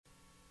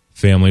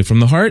Family from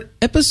the Heart,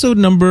 episode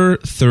number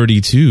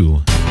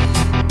 32.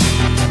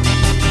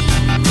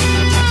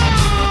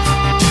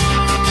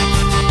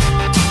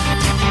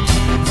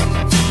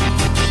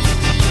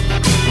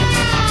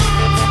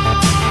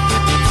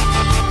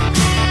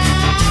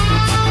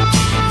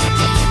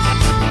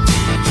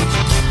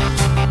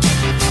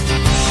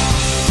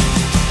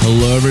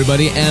 Hello,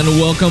 everybody, and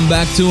welcome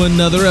back to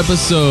another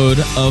episode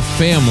of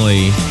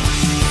Family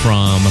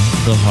from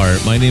the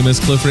Heart. My name is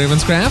Cliff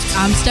Ravenscraft.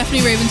 I'm Stephanie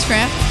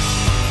Ravenscraft.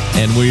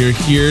 And we're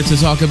here to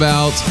talk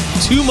about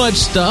too much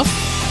stuff,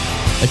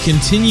 a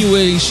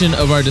continuation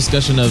of our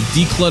discussion of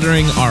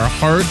decluttering our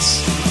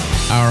hearts,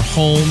 our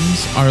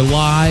homes, our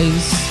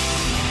lives.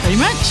 Pretty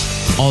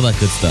much. All that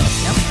good stuff.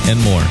 Yep.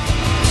 And more.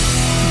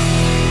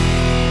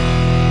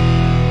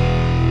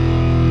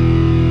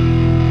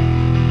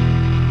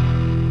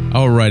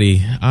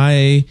 Alrighty,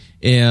 I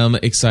am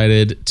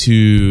excited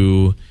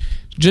to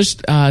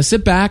just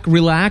sit back,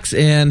 relax,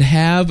 and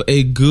have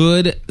a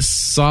good,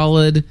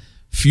 solid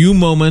few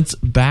moments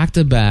back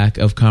to back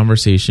of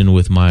conversation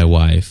with my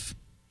wife.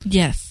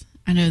 Yes,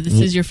 I know this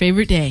is your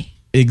favorite day.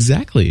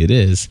 Exactly, it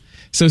is.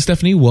 So,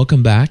 Stephanie,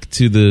 welcome back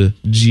to the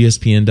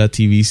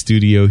GSPN.TV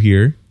studio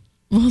here.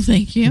 Well,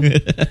 thank you.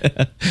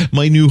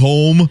 My new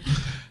home.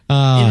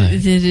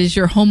 It is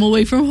your home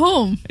away from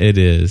home. It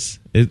is.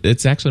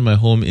 It's actually my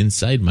home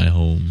inside my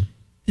home.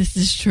 This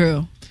is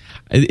true.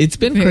 It's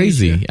been Very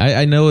crazy.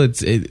 I know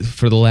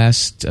for the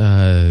last,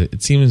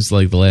 it seems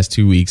like the last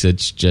 2 weeks,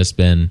 it's just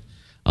been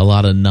a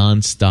lot of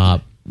nonstop,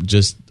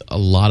 just a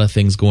lot of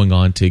things going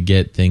on to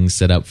get things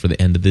set up for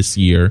the end of this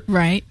year.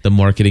 Right. The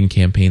marketing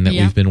campaign that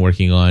we've been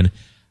working on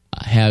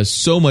has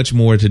so much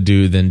more to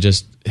do than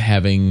just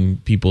having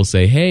people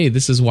say, hey,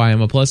 this is why I'm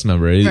a Plus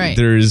member. Right.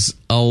 There's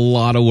a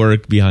lot of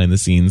work behind the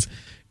scenes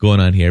going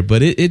on here,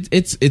 but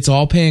it's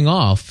all paying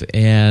off,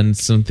 and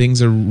some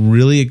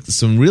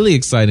really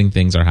exciting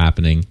things are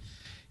happening.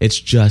 It's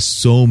just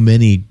so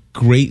many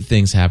great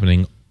things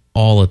happening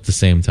all at the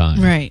same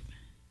time. Right.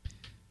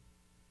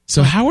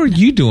 So how are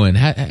you doing?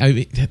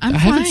 I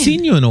haven't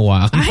seen you in a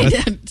while.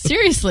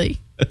 Seriously,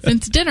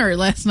 since dinner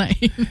last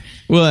night.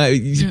 Well,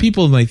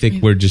 people might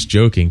think we're just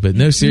joking, but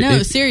no,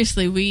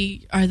 seriously,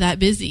 we are that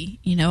busy.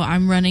 You know,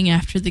 I'm running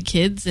after the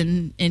kids,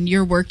 and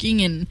you're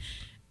working,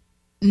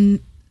 and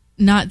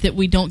not that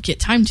we don't get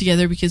time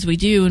together, because we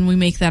do, and we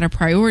make that a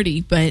priority,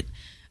 but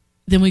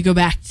then we go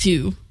back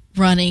to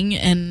running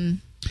and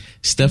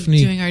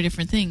doing our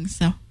different things.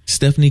 So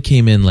Stephanie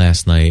came in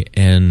last night,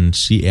 and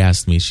she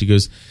asked me, she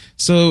goes,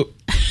 so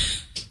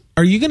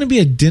are you going to be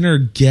a dinner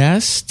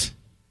guest?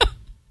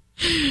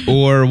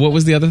 Or what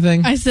was the other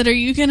thing? I said,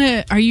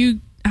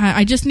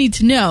 I just need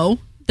to know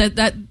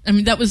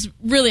that was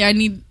really, I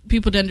need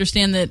people to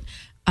understand that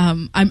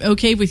I'm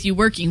okay with you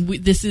working.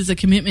 This is a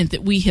commitment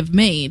that we have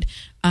made.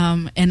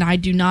 And I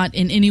do not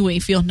in any way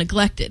feel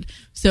neglected.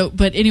 So,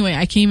 but anyway,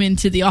 I came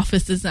into the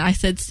office and I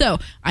said, so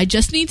I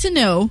just need to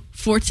know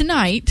for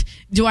tonight,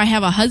 do I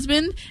have a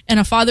husband and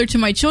a father to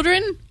my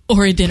children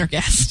or a dinner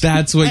guest?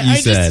 That's what you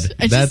said.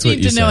 I just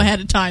need to know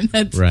ahead of time.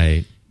 That's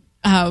right.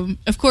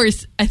 Of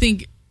course, I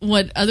think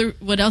what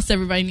else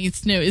everybody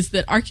needs to know is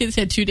that our kids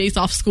had 2 days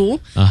off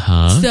school.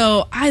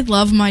 So I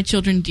love my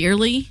children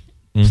dearly.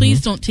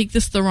 Please don't take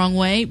this the wrong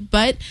way.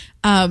 But,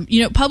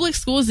 public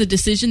school is a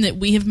decision that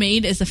we have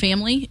made as a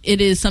family.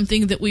 It is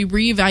something that we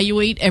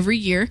reevaluate every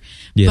year.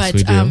 Yes,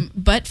 we do.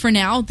 But for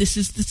now, this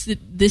is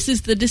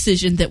the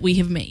decision that we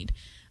have made.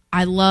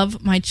 I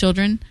love my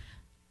children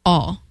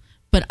all,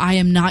 but I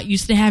am not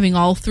used to having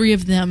all three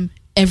of them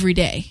every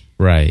day.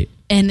 Right.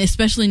 And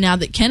especially now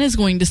that Ken is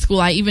going to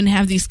school, I even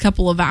have these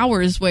couple of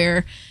hours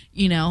where,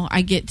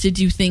 I get to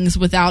do things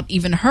without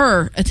even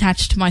her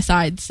attached to my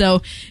side.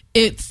 So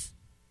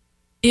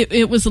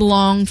it was a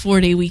long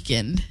 4-day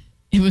weekend.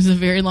 It was a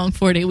very long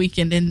 4-day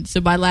weekend. And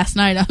so by last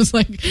night, I was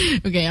like,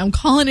 okay, I'm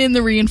calling in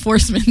the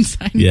reinforcements.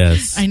 I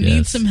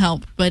need some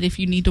help. But if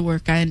you need to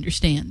work, I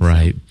understand.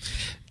 Right.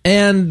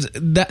 And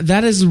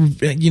that is,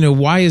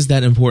 why is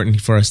that important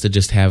for us to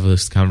just have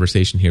this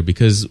conversation here?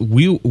 Because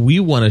we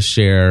want to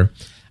share.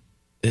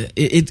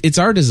 It's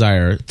our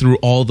desire through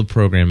all the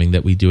programming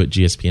that we do at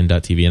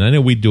GSPN.TV. And I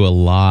know we do a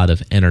lot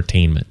of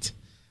entertainment.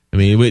 I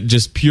mean,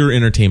 just pure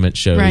entertainment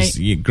shows,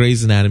 right.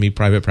 Grey's Anatomy,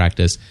 Private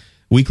Practice,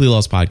 Weekly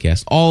Lost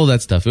Podcast, all of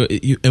that stuff.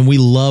 And we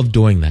love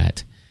doing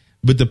that.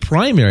 But the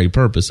primary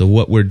purpose of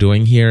what we're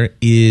doing here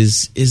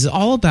is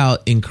all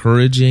about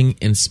encouraging,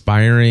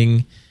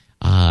 inspiring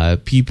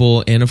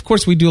people. And of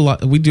course, we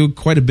do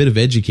quite a bit of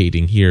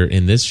educating here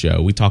in this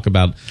show. We talk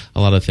about a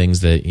lot of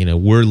things that,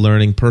 we're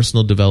learning,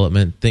 personal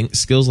development,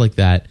 skills like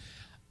that.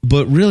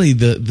 But really,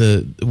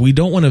 we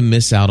don't want to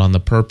miss out on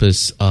the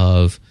purpose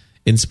of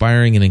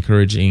inspiring and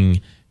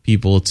encouraging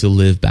people to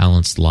live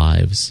balanced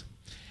lives.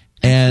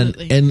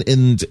 Absolutely.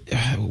 And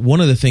one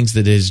of the things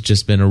that has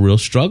just been a real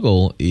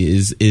struggle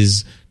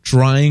is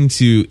trying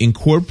to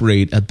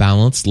incorporate a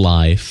balanced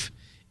life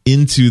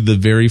into the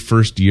very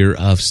first year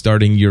of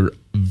starting your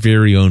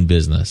very own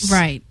business.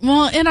 Right.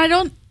 Well, and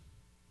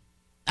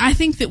I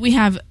think that we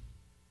have,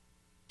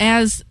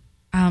 as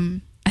I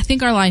I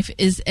think our life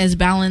is as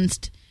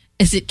balanced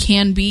as it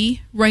can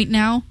be right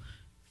now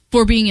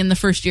for being in the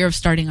first year of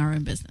starting our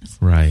own business.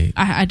 Right.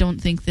 I don't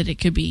think that it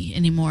could be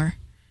any more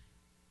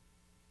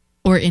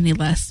or any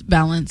less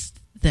balanced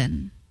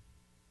than...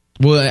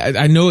 Well,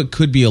 I know it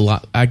could be a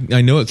lot. I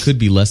know it could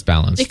be less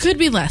balanced. It could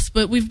be less,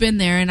 but we've been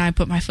there, and I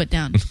put my foot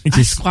down.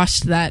 I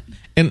squashed that.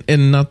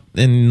 And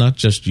not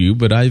just you,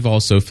 but I've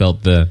also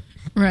felt the...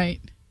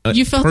 Right.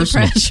 You felt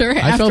personal, the pressure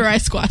after I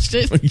squashed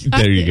it.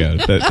 There you go.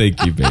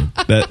 Thank you, babe.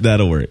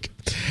 That'll work.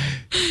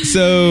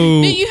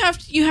 So no, you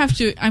have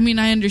to. I mean,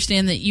 I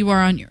understand that you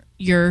are on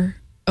your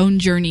own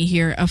journey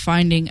here of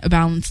finding a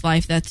balanced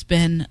life. That's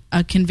been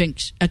a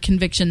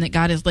conviction that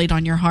God has laid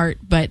on your heart.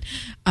 But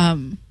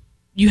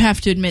you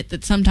have to admit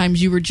that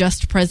sometimes you were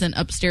just present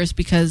upstairs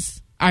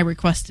because I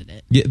requested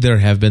it. Yeah, there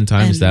have been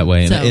times that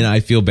way, and I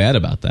feel bad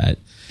about that.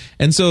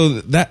 And so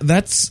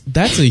that's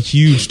a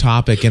huge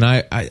topic, and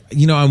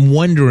I'm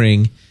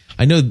wondering.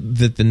 I know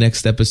that the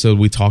next episode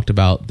we talked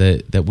about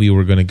that we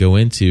were going to go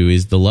into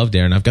is the Love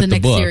Dare, and I've got the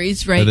book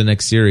series, right? For the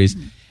next series,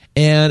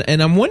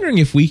 and I'm wondering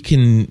if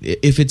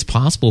it's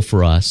possible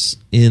for us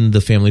in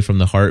the Family from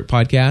the Heart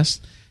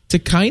podcast to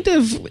kind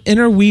of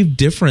interweave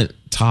different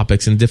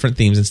topics and different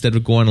themes instead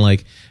of going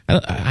like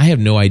I have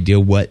no idea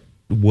what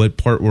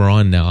part we're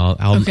on now.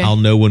 I'll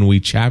know when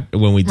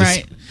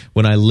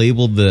when I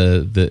labeled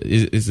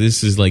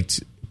this is like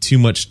too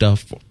much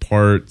stuff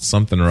part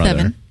something or 7.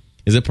 other.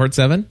 Is it part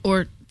 7?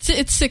 Or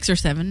it's 6 or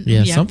 7.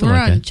 Yeah, something we're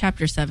like that. on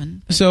chapter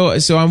 7. So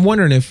I'm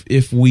wondering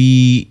if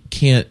we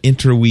can't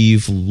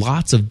interweave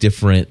lots of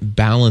different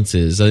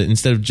balances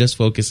instead of just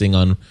focusing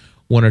on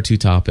one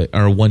topic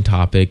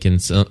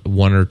and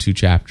one or two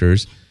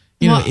chapters.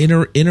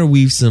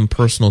 Interweave some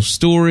personal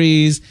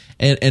stories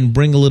and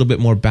bring a little bit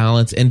more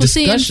balance and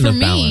discussion of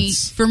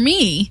balance. For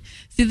me,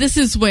 this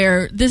is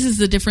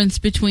the difference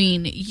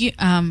between you.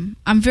 I'm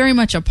very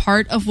much a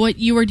part of what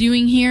you are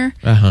doing here,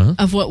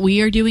 of what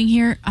we are doing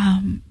here.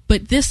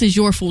 But this is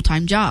your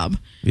full-time job.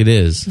 It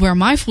is. Where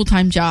my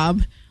full-time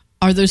job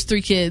are those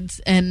 3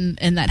 kids and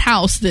that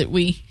house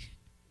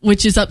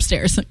which is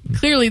upstairs.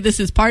 Clearly, this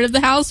is part of the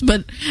house,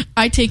 but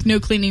I take no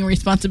cleaning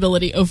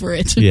responsibility over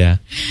it. Yeah.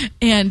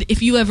 And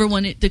if you ever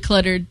want it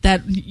decluttered,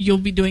 that you'll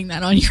be doing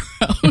that on your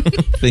own.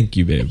 Thank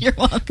you, babe. You're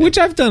welcome. Which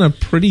I've done a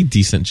pretty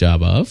decent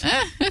job of.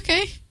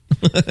 Okay.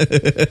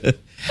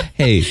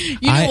 Hey, you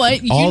know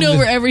what? You know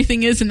where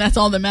everything is, and that's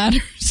all that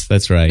matters.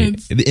 That's right.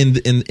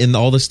 In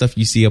all the stuff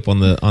you see up on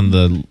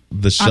the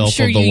shelf I'm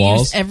sure of the you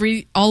walls.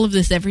 use all of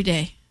this every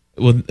day.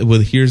 Well,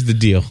 here's the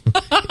deal.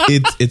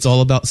 It's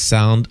all about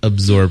sound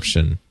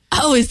absorption.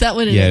 Oh, is that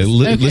what it is?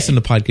 Yeah, Okay. listen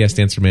to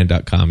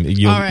podcastanswerman.com.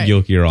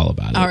 You'll hear all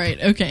about it. All right,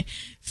 okay.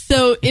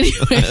 So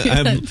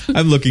anyway,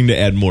 I'm looking to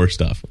add more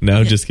stuff.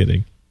 No, just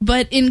kidding.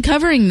 But in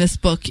covering this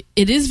book,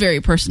 it is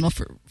very personal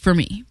for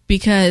me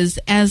because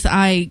as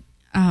I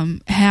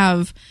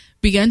have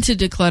begun to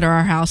declutter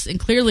our house, and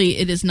clearly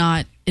it is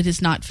not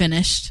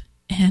finished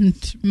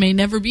and may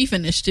never be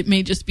finished. It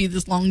may just be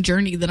this long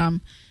journey that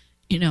I'm,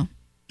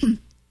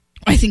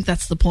 I think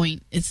that's the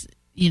point. It's,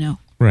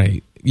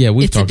 right. Yeah,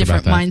 we've talked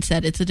about that. It's a different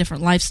mindset. It's a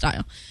different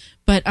lifestyle.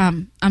 But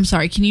I'm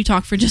sorry. Can you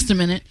talk for just a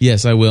minute?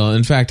 Yes, I will.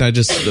 In fact, I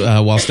just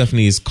while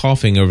Stephanie is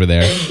coughing over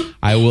there,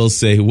 I will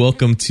say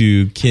welcome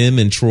to Kim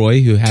and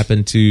Troy, who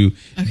happened to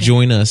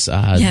join us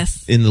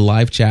in the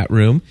live chat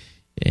room.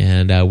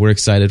 And we're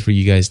excited for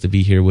you guys to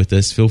be here with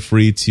us. Feel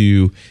free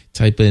to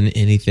type in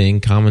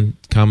anything,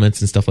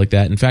 comments and stuff like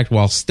that. In fact,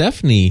 while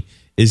Stephanie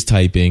is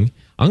typing,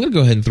 I'm going to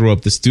go ahead and throw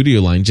up the studio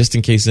line just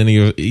in case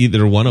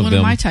either one of them. What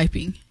am I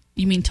typing?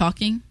 You mean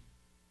talking?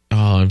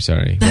 Oh, I'm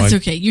sorry. That's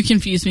okay. You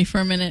confused me for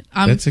a minute.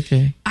 That's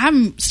okay.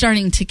 I'm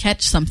starting to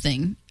catch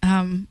something.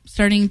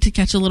 Starting to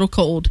catch a little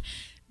cold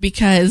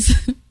because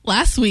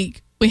last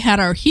week we had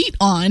our heat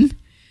on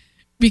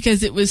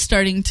because it was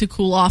starting to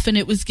cool off and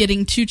it was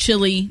getting too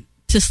chilly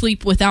to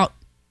sleep without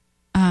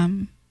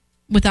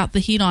the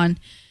heat on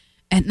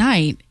at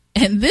night.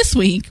 And this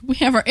week we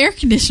have our air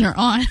conditioner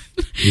on.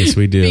 Yes,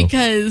 we do.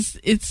 Because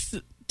it's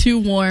too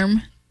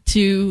warm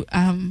to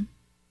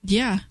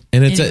yeah.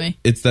 And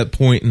it's that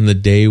point in the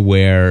day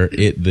where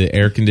the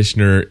air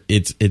conditioner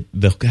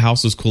the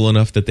house is cool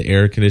enough that the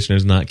air conditioner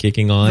is not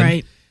kicking on.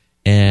 Right.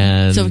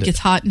 And so it gets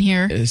hot in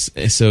here.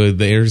 So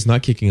the air is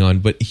not kicking on,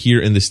 but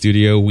here in the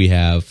studio we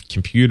have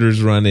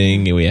computers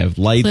running and we have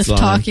lights on.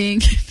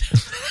 Talking.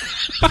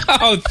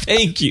 Oh,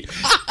 thank you.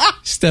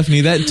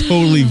 Stephanie, that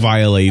totally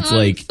violates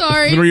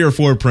 3 or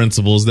 4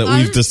 principles that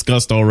we've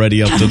discussed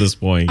already up to this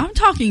point. I'm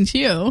talking to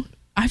you.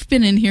 I've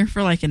been in here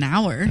for like an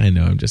hour. I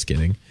know, I'm just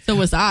kidding. So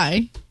was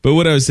I. But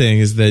what I was saying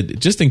is that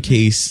just in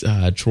case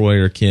Troy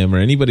or Kim or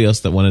anybody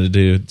else that wanted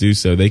to do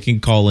so, they can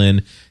call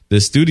in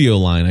the studio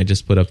line I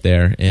just put up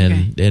there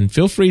and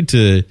feel free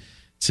to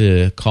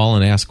call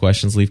and ask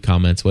questions, leave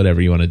comments,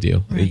 whatever you want to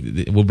do.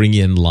 Right. We'll bring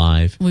you in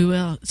live. We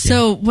will.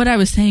 So what I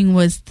was saying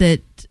was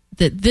that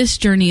this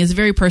journey is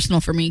very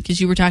personal for me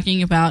because you were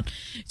talking about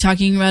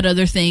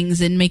other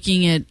things and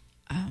making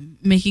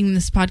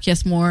this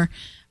podcast more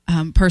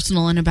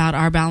personal and about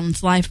our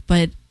balanced life.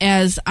 But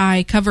as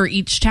I cover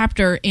each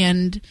chapter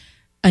and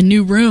a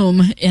new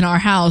room in our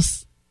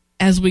house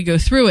as we go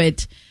through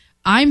it,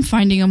 I'm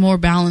finding a more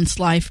balanced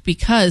life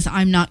because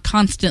I'm not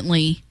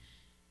constantly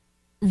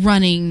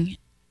running.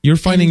 You're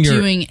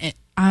finding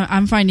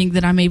I'm finding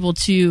that I'm able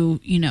to,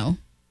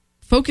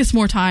 focus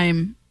more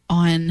time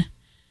on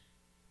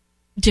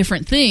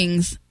different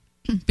things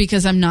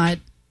because I'm not,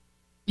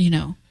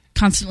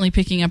 constantly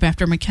picking up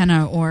after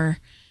McKenna, or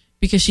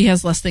because she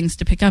has less things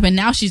to pick up. And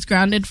now she's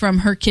grounded from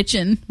her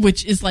kitchen,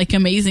 which is like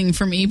amazing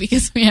for me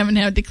because we haven't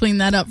had to clean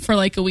that up for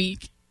like a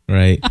week.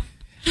 Right.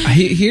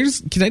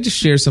 Can I just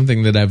share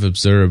something that I've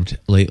observed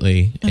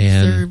lately?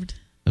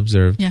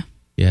 Observed. Yeah.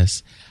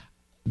 Yes.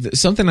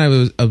 Something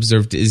I've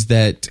observed is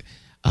that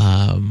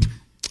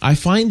I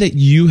find that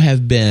you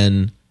have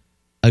been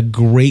a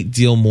great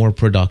deal more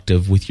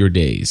productive with your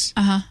days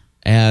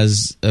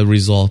as a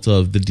result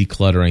of the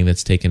decluttering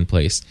that's taken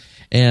place.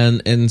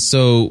 And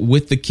so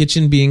with the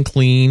kitchen being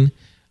clean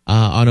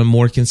on a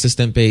more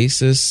consistent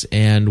basis,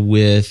 and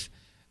with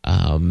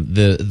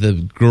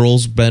the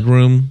girls'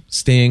 bedroom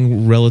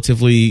staying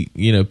relatively,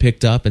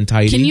 picked up and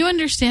tidy. Can you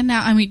understand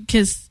now? I mean,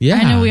 because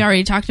I know we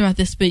already talked about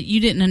this, but you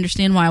didn't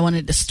understand why I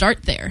wanted to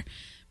start there.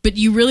 But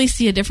you really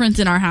see a difference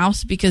in our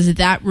house because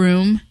that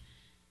room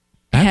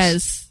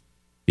has...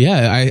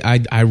 Yeah,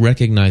 I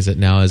recognize it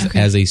now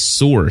as a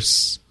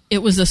source.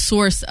 It was a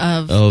source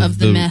of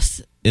the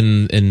mess.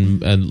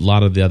 In a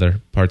lot of the other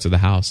parts of the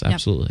house,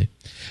 absolutely.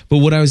 Yep. But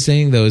what I was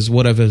saying, though, is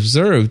what I've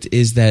observed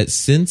is that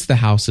since the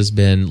house has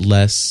been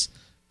less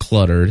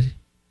cluttered,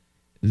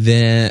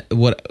 then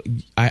what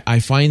I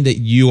find that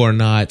you are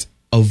not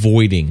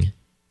avoiding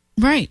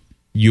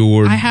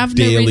your I have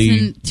daily no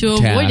reason to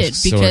avoid it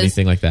because or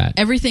anything like that.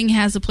 Everything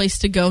has a place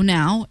to go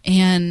now,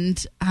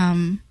 and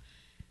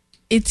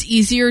it's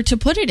easier to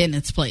put it in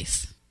its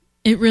place.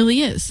 It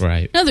really is.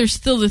 Right. No, there's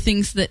still the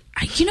things that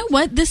you know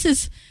what this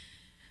is.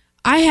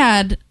 I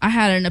had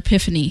an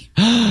epiphany.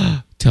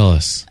 Tell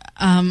us.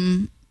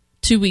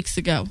 2 weeks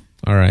ago.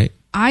 All right.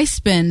 I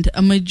spend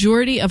a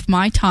majority of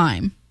my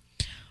time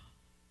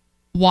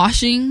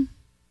washing,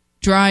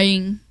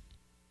 drying,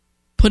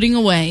 putting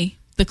away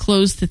the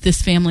clothes that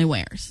this family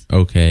wears.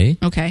 Okay.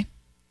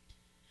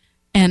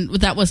 And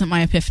that wasn't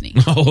my epiphany.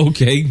 Oh,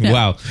 okay. No,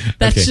 wow.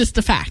 That's just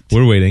a fact.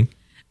 We're waiting.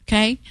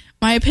 Okay.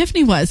 My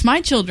epiphany was my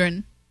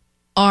children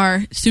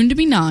are soon to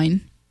be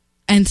 9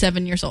 and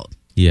 7 years old.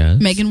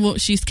 Yes. Megan,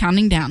 she's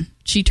counting down.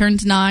 She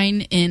turns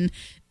 9 in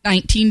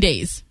 19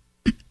 days.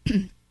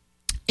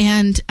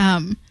 And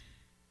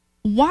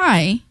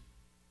why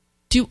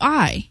do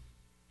I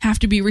have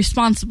to be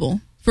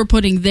responsible for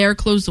putting their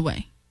clothes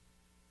away?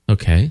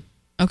 Okay.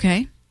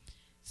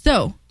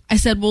 So I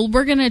said, well,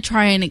 we're going to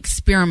try an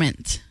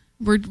experiment.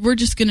 We're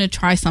just going to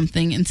try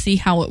something and see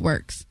how it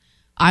works.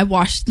 I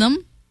washed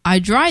them. I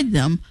dried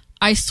them.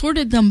 I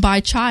sorted them by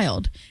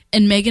child.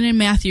 And Megan and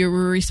Matthew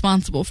were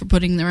responsible for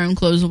putting their own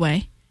clothes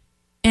away.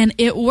 And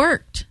it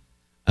worked.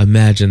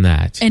 Imagine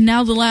that. And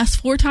now the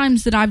last 4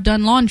 times that I've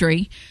done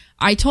laundry,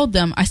 I told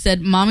them, I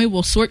said, Mommy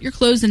will sort your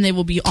clothes and they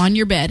will be on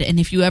your bed. And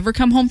if you ever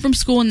come home from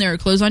school and there are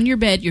clothes on your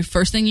bed, your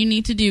first thing you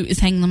need to do is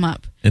hang them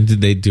up. And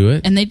did they do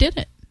it? And they did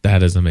it.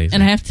 That is amazing.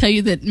 And I have to tell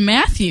you that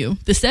Matthew,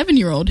 the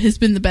 7-year-old, has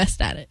been the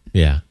best at it.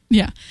 Yeah.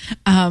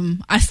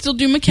 I still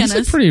do McKenna's.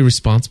 He's a pretty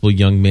responsible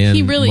young man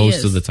he really most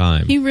is. of the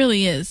time. He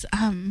really is.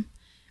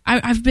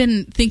 I've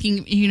been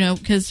thinking,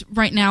 because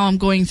right now I'm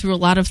going through a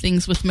lot of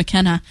things with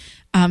McKenna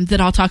that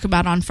I'll talk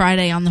about on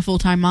Friday on the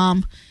Full-Time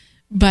Mom.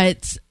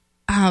 But,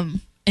 and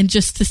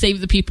just to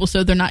save the people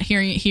so they're not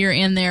hearing it here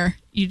and there,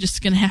 you're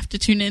just going to have to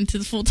tune into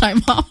the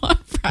Full-Time Mom on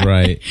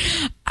Friday.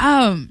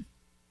 Right.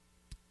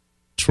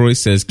 Troy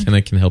says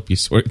Kenna can help you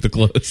sort the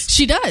clothes.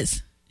 She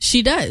does.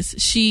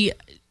 She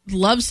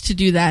loves to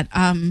do that.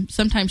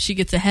 Sometimes she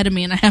gets ahead of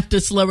me and I have to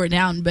slow her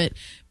down, but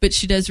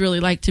she does really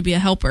like to be a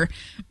helper.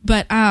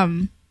 But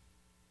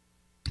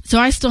so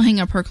I still hang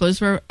up her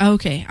clothes.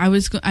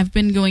 I've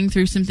been going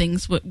through some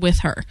things with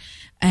her,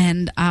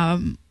 and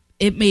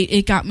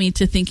it got me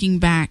to thinking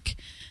back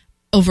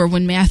over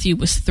when Matthew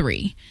was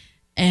 3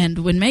 and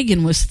when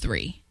Megan was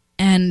 3.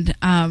 And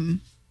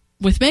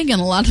with Megan,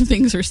 a lot of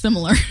things are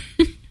similar.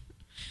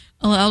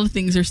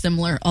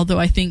 Although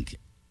I think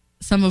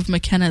some of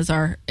McKenna's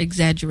are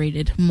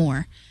exaggerated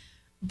more.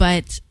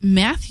 But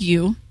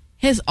Matthew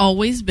has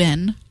always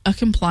been a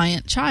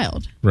compliant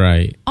child.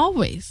 Right.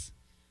 Always.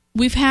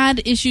 We've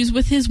had issues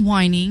with his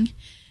whining,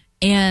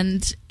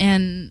 and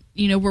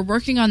we're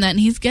working on that, and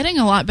he's getting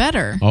a lot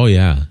better. Oh,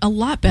 yeah. A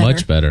lot better.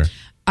 Much better.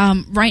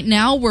 Right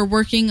now, we're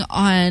working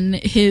on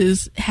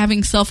his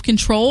having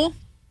self-control,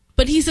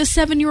 but he's a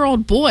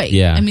 7-year-old boy.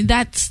 Yeah. I mean,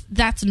 that's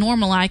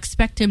normal. I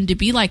expect him to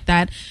be like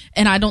that,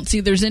 and I don't see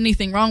there's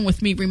anything wrong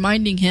with me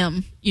reminding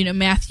him,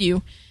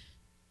 Matthew,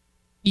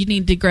 you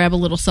need to grab a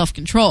little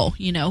self-control,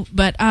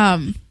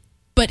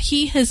 But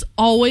he has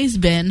always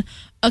been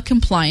a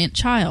compliant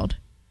child.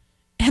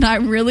 And I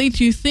really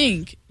do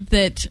think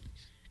that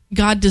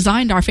God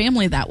designed our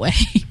family that way.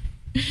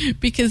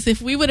 Because if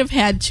we would have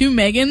had 2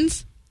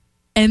 Megans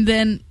and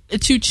then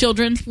 2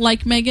 children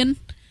like Megan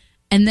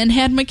and then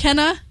had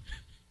McKenna,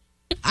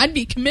 I'd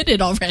be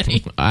committed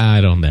already.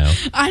 I don't know.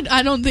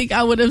 I don't think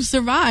I would have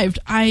survived.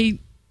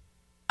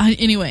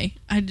 Anyway,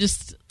 I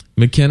just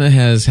McKenna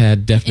has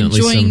had definitely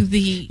enjoying some,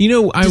 the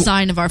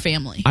design of our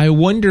family. I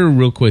wonder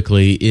real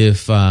quickly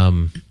if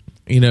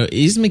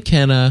is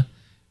McKenna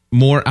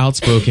more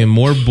outspoken,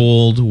 more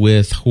bold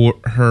with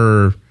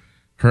her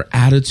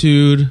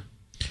attitude,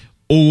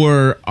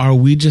 or are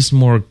we just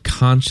more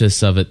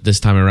conscious of it this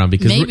time around?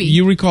 Because Maybe.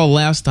 you recall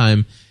last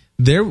time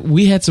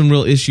we had some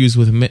real issues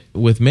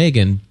with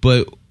Megan,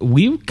 but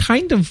we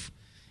kind of.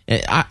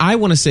 I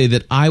want to say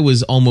that I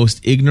was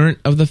almost ignorant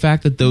of the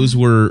fact that those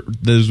were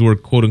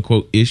quote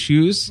unquote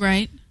issues,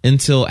 right?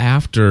 Until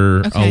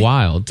after a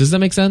while. Does that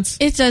make sense?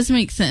 It does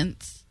make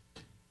sense.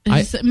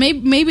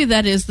 Maybe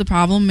that is the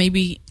problem.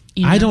 Maybe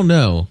I don't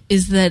know.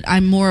 Is that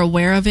I'm more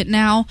aware of it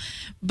now,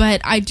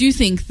 but I do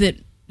think that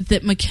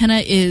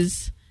McKenna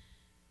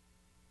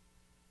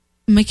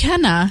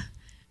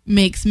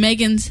makes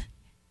Megan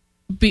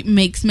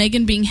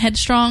being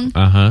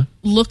headstrong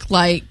look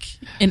like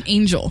an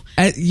angel.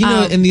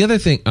 And the other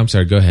thing, I'm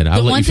sorry, go ahead.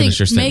 I'll let you finish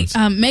your sentence.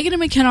 Megan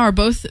and McKenna are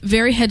both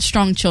very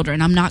headstrong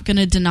children. I'm not going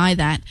to deny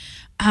that.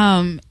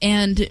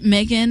 And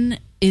Megan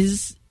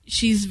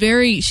she's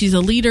a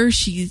leader.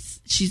 She's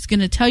going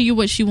to tell you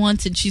what she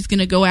wants, and she's going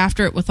to go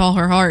after it with all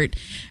her heart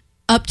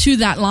up to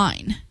that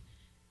line.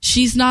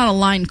 She's not a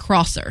line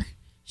crosser.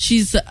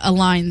 She's a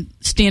line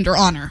stander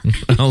honor.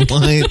 A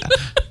line.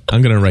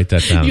 I'm going to write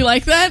that down. You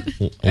like that?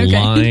 Okay.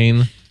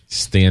 Line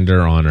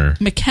stander honor.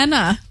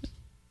 McKenna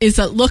is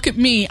a look at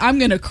me. I'm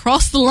going to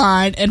cross the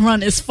line and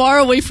run as far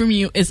away from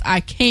you as I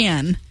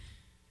can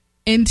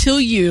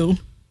until you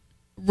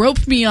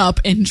rope me up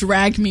and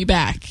drag me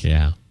back.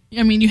 Yeah.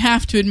 I mean, you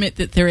have to admit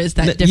that there is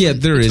that difference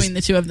between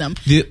the two of them.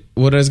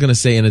 What I was going to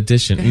say in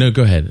addition... Okay. No,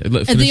 go ahead.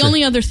 The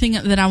only other thing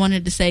that I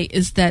wanted to say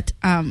is that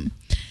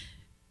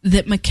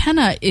that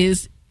McKenna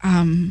is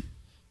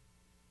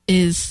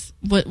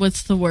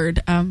what's the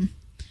word?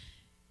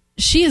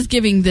 She is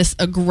giving this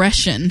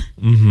aggression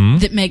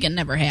that Megan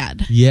never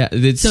had. Yeah,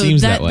 it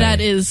seems that way.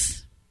 That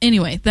is...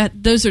 Anyway,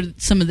 those are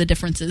some of the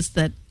differences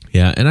that...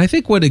 Yeah, and I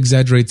think what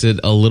exaggerates it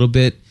a little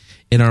bit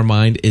in our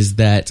mind is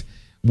that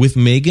with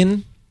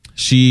Megan...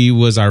 She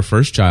was our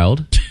first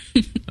child.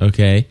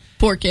 Okay.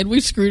 Poor kid. We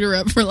screwed her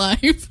up for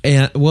life.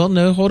 And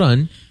no, hold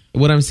on.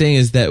 What I'm saying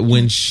is that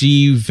when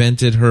she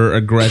vented her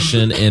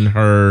aggression and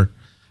her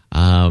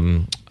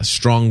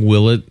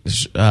strong-willed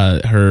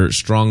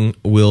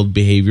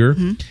behavior,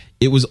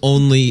 it was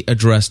only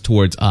addressed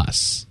towards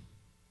us.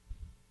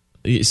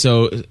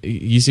 So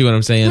you see what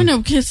I'm saying? Well, no,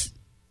 because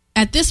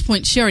at this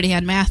point she already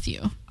had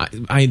Matthew.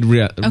 I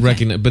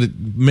recognize, but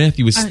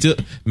Matthew was still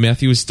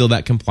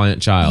that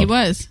compliant child. He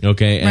was.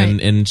 Okay,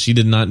 right. and she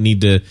did not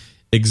need to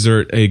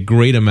exert a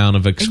great amount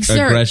of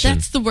aggression.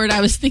 That's the word I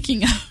was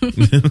thinking of.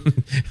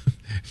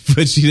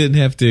 But she didn't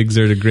have to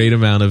exert a great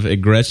amount of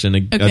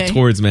aggression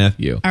towards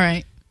Matthew. All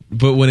right.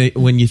 But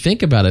when you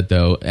think about it,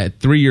 though, at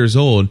 3 years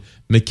old,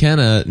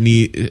 McKenna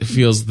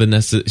feels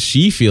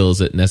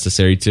it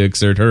necessary to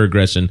exert her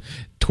aggression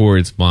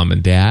towards mom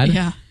and dad.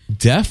 Yeah.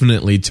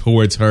 Definitely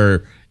towards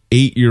her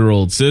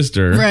 8-year-old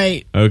sister.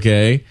 Right.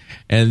 Okay.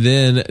 And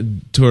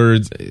then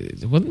towards...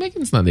 Well,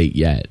 Megan's not 8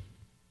 yet.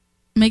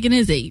 Megan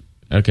is 8.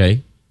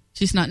 Okay.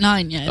 She's not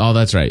 9 yet. Oh,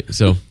 that's right.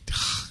 So,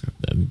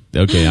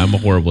 okay, I'm a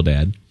horrible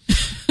dad.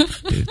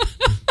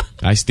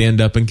 I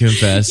stand up and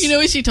confess. You know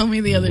what she told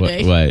me the other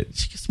day? What?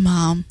 She goes,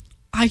 Mom,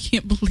 I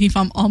can't believe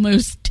I'm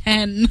almost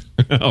 10.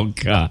 Oh,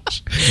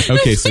 gosh.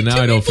 Okay, so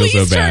now I don't feel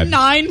so bad. Turn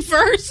 9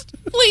 first,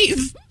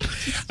 please.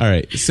 All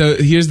right, so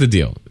here's the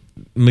deal.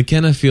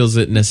 McKenna feels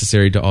it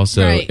necessary to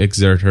also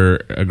exert her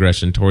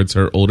aggression towards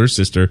her older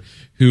sister,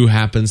 who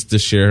happens to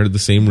share the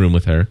same room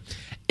with her.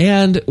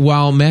 And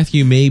while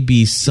Matthew may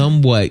be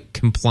somewhat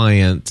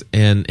compliant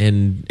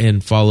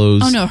and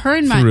follows her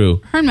and Matt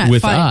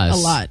with fight us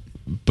a lot.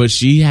 But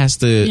she has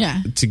to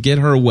get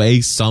her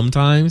way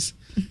sometimes.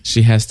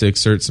 She has to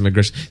exert some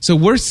aggression. So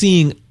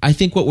I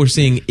think what we're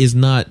seeing is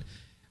not...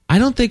 I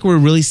don't think we're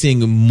really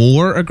seeing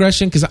more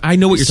aggression, because I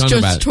know what you're talking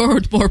about. Just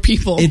toward more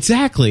people.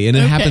 Exactly, and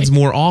it happens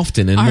more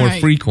often and more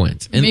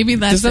frequent. And maybe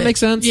that's does that make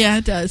sense? Yeah,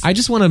 it does. I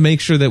just want to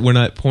make sure that we're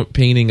not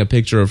painting a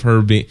picture of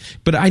her being...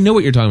 But I know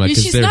what you're talking about.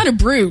 She's not a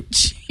brute.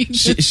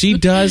 She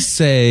does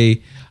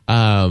say...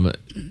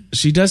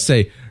 she does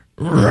say...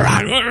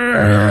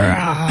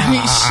 I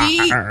mean,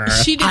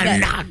 she did that. I'm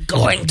not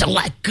going to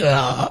let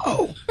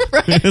go.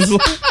 Right.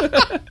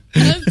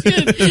 That's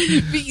good.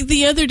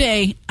 The other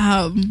day...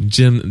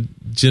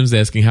 Jim's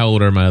asking, how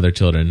old are my other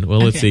children? Well,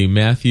 let's see.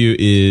 Matthew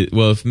is...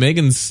 Well, if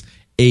Megan's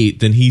 8,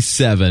 then he's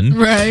 7.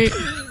 Right.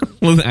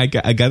 Well, I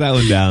got that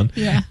one down.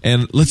 Yeah.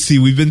 And let's see.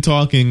 We've been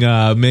talking...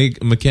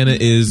 McKenna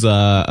is...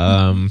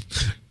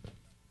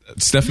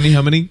 Stephanie,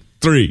 how many?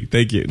 3.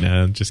 Thank you.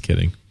 No, I'm just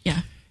kidding.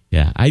 Yeah.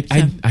 Yeah.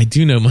 I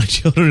do know my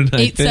children.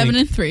 8, 7,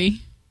 and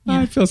 3. Yeah.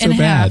 I feel so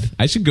bad.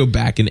 I should go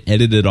back and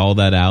edited all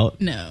that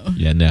out. No.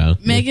 Yeah, no.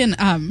 Megan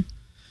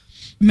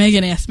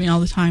asked me all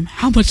the time,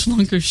 how much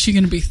longer is she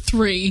going to be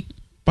 3?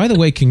 By the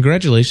way,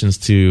 congratulations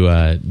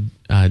to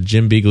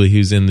Jim Beagley,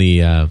 who's in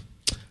the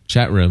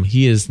chat room,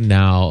 he is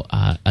now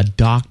a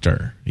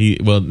doctor.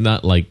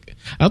 Not like,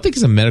 I don't think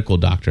he's a medical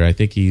doctor. I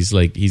think he's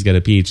got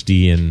a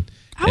PhD in.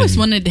 I always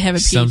wanted to have a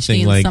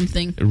PhD in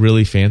something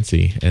really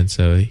fancy, and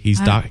so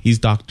he's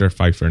Dr.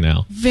 Pfeiffer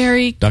now.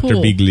 Very cool.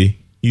 Dr. Bigley.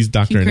 He's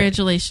doctor.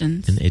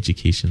 Congratulations in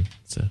education.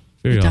 So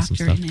very awesome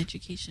stuff. Doctor in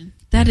education.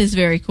 That is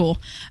very cool.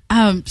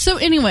 So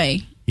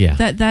anyway.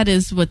 Yeah. That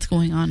is what's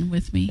going on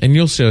with me. And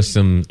you'll show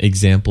some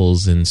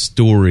examples and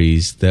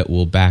stories that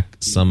will back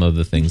some of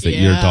the things that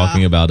you're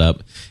talking about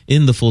up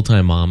in the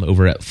Full-Time Mom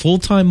over at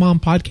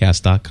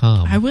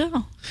fulltimemompodcast.com. I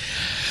will.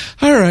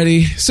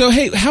 Alrighty. So,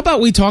 hey, how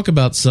about we talk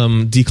about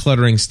some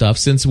decluttering stuff,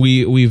 since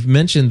we've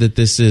mentioned that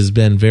this has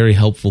been very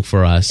helpful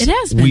for us. It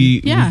has been,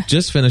 We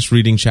just finished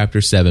reading chapter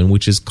 7,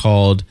 which is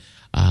called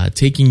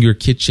Taking Your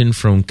Kitchen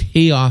from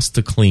Chaos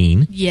to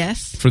Clean.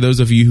 Yes. For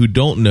those of you who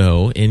don't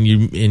know, and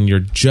you're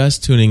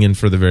just tuning in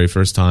for the very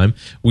first time,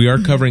 we are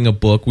covering a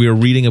book. We are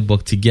reading a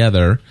book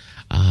together.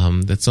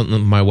 That's something that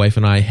my wife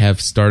and I have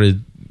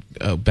started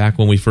back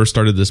when we first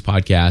started this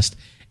podcast,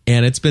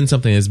 and it's been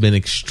something that's been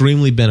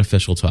extremely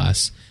beneficial to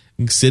us.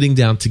 Sitting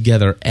down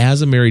together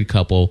as a married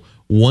couple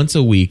once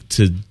a week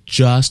to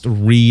just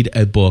read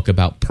a book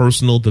about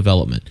personal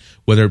development,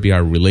 whether it be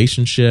our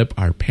relationship,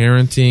 our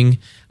parenting,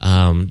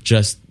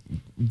 just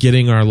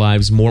getting our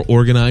lives more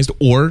organized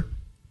or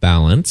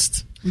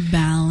balanced.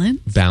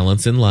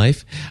 Balance in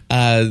life.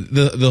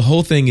 The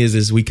whole thing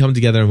is we come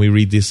together and we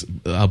read this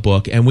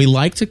book, and we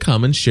like to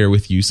come and share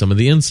with you some of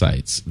the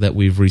insights that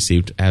we've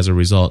received as a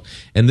result.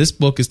 And this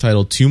book is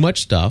titled Too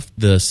Much Stuff.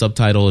 The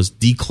subtitle is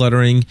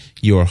Decluttering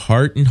Your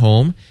Heart and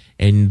Home.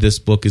 And this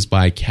book is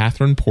by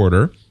Catherine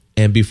Porter.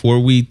 And before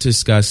we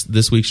discuss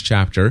this week's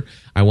chapter,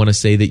 I want to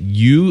say that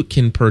you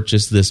can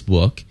purchase this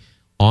book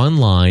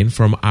online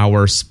from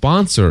our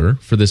sponsor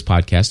for this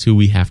podcast, who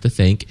we have to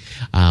thank,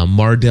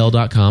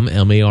 Mardel.com,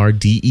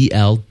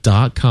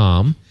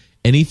 Mardel.com.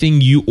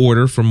 Anything you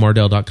order from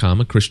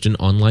Mardel.com, a Christian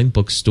online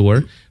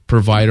bookstore,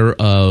 provider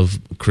of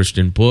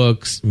Christian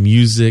books,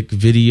 music,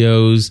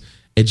 videos,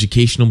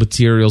 educational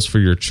materials for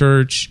your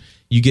church,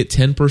 you get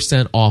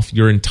 10% off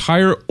your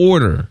entire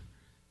order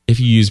if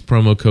you use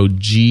promo code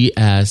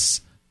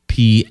GSPN.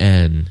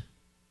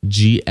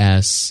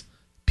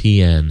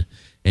 GSPN.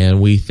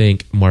 And we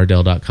thank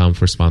Mardel.com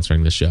for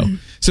sponsoring the show.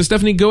 So,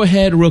 Stephanie, go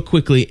ahead real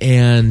quickly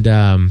and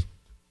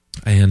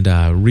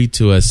read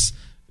to us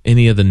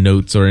any of the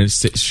notes or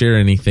share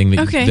anything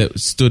that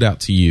stood out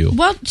to you.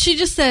 Well, she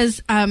just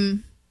says,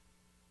 pretty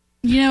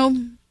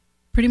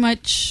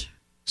much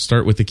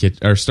start with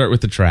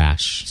the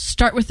trash.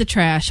 Start with the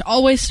trash.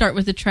 Always start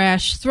with the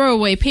trash. Throw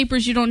away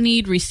papers you don't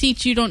need,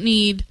 receipts you don't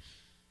need.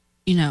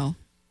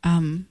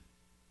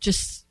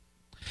 Just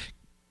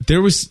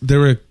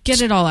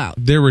get it all out.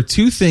 There were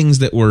two things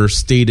that were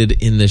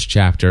stated in this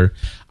chapter.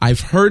 I've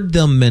heard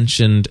them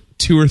mentioned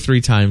 2 or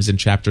 3 times in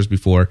chapters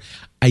before.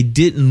 I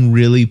didn't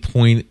really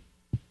point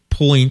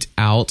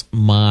out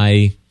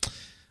my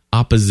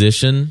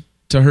opposition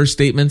to her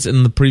statements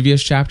in the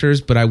previous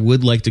chapters, but I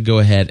would like to go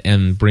ahead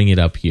and bring it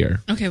up here.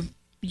 Okay.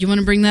 You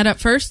want to bring that up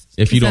first?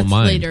 If you don't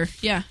mind. Later.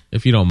 Yeah.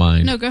 If you don't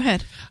mind. No, go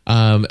ahead.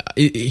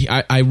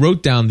 I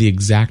wrote down the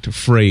exact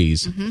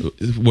phrase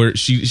where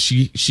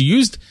she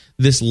used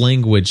this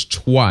language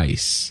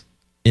twice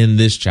in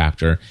this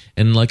chapter.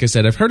 And like I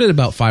said, I've heard it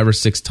about 5 or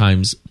 6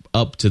 times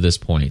up to this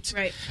point.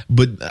 Right.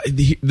 But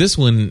this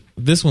one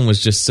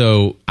was just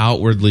so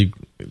outwardly...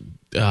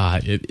 well,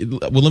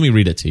 let me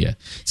read it to you. It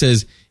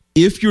says,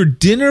 if your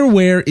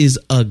dinnerware is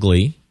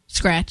ugly...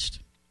 Scratched...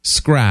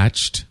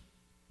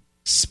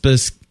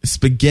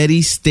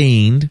 spaghetti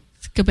stained...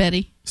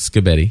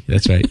 Scabetti,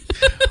 that's right.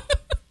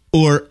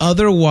 or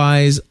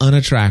otherwise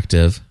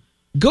unattractive,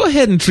 go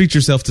ahead and treat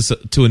yourself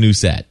to a new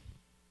set.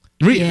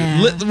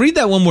 Read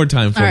that one more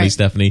time for me,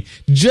 Stephanie,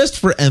 just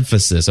for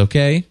emphasis,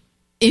 okay?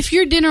 If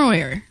your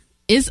dinnerware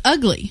is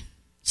ugly,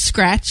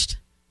 scratched,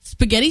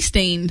 spaghetti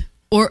stained,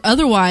 or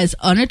otherwise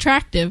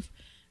unattractive,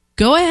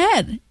 go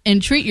ahead and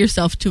treat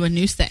yourself to a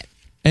new set.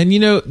 And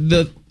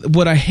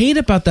what I hate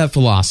about that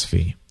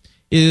philosophy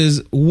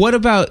is, what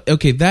about,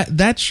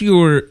 that's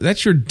your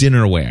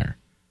dinnerware.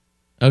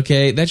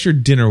 Okay, that's your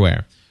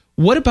dinnerware.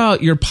 What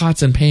about your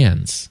pots and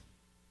pans?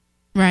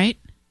 Right.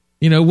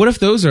 What if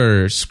those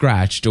are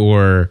scratched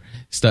or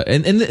stuff?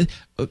 And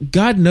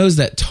God knows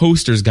that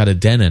toaster's got a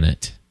dent in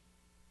it.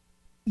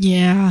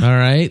 Yeah. All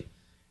right.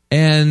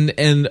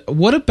 And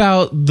what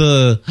about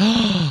that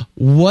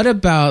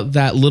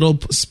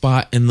little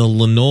spot in the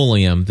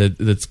linoleum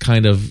that's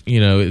kind of,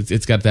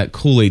 it's got that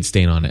Kool-Aid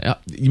stain on it?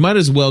 You might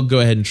as well go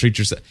ahead and treat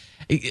yourself.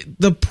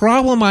 The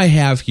problem I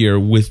have here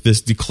with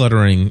this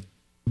decluttering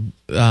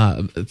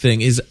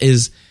thing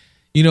is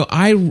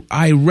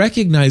I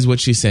recognize what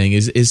she's saying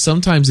is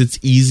sometimes it's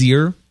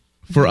easier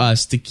for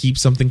us to keep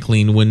something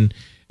clean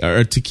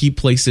or to keep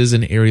places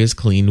and areas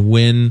clean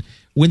when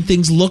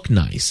things look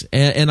nice.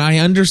 And I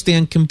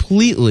understand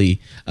completely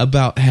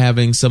about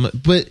having some,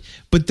 but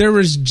there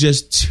was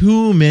just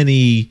too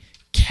many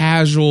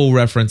casual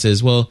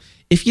references. Well,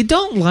 if you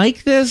don't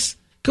like this,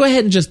 go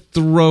ahead and just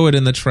throw it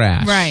in the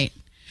trash. Right.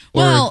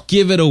 or Well,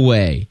 give it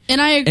away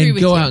And I agree and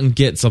with go you. out and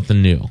get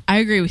something new. I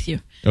agree with you.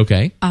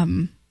 Okay.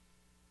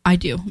 I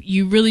do.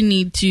 You really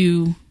need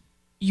to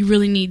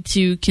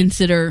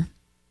consider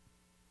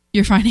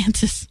your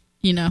finances,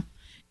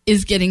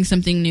 is getting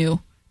something new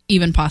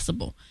even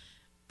possible?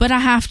 But I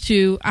have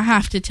to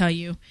tell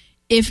you,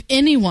 if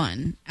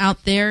anyone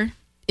out there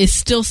is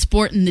still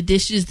sporting the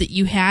dishes that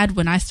you had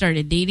when I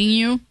started dating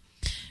you,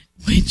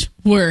 which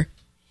were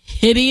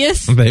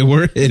hideous. They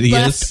were hideous.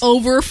 Left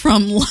over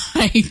from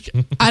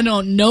I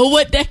don't know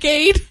what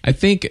decade. I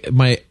think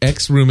my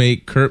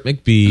ex-roommate, Kurt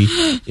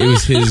McBee, it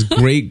was his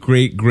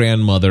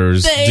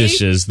great-great-grandmother's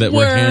dishes that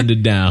were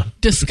handed down.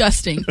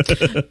 Disgusting.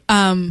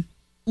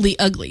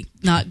 Ugly,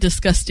 not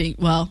disgusting.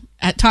 Well,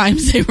 at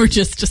times they were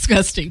just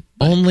disgusting.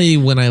 Only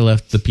when I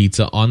left the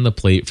pizza on the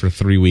plate for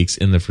 3 weeks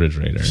in the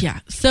refrigerator. Yeah.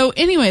 So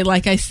anyway,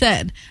 like I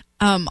said,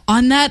 on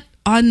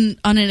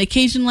an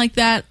occasion like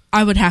that,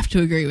 I would have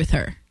to agree with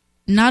her.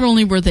 Not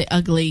only were they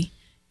ugly,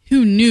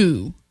 who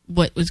knew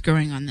what was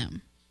growing on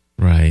them?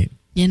 Right.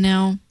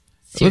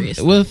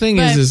 Seriously. Well, the thing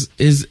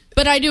is.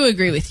 But I do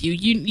agree with you.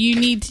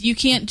 You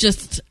can't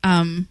just.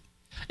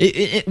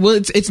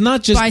 It's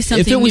not just. Buy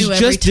something if it was new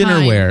just every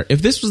time. dinnerware,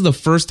 if this was the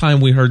first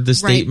time we heard this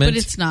statement, but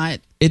it's not.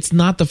 It's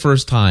not the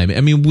first time. I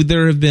mean,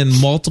 there have been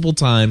multiple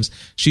times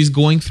she's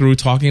going through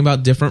talking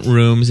about different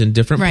rooms in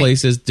different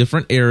places,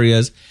 different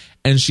areas,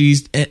 and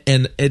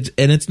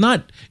it's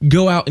not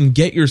go out and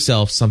get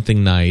yourself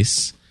something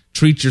nice,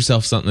 treat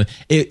yourself something.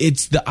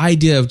 It's the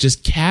idea of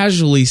just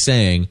casually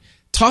saying,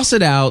 toss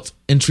it out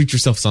and treat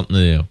yourself something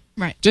new.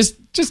 Right. Just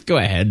go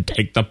ahead,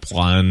 take the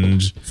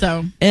plunge.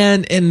 So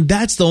and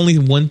that's the only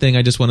one thing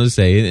I just wanted to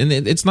say, and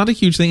it's not a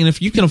huge thing. And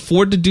if you can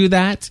afford to do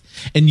that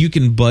and you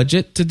can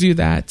budget to do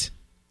that,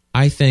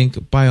 I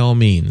think by all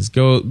means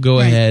go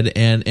ahead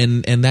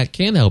and that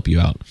can help you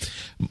out.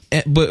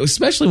 But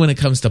especially when it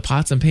comes to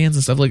pots and pans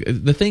and stuff, like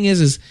the thing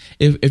is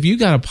if you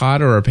got a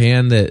pot or a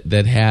pan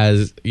that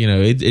has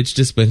it's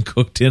just been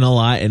cooked in a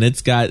lot and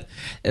it's got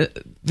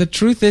the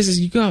truth is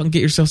you go out and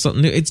get yourself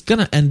something new, it's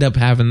gonna end up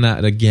having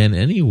that again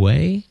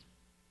anyway,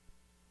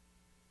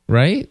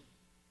 right?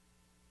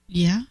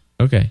 Yeah.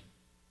 Okay.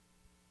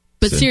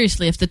 But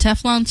seriously, if the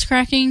Teflon's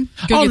cracking,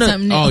 go get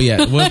something new. Oh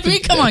yeah. Well, I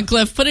mean, come on,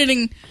 Cliff, put it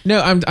in. No,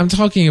 I'm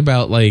talking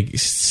about like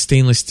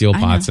stainless steel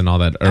pots and all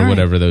that, or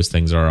whatever those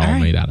things are all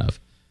made out of.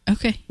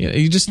 Okay. Yeah,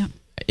 you just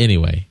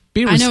anyway.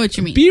 I know what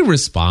you mean. Be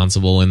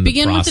responsible in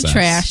Begin the process. with the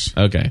trash.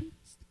 Okay.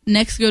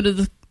 Next, go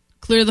to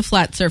clear the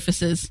flat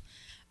surfaces.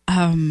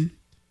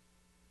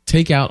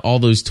 Take out all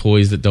those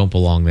toys that don't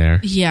belong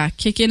there. Yeah,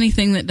 kick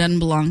anything that doesn't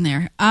belong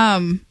there.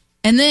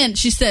 And then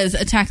she says,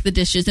 attack the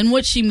dishes. And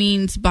what she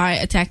means by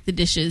attack the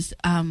dishes,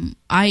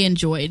 I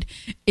enjoyed,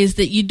 is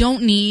that you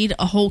don't need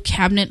a whole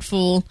cabinet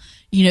full.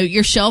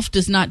 Your shelf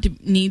does not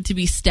need to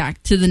be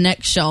stacked to the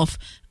next shelf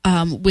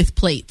with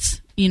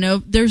plates.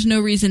 There's no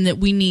reason that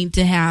we need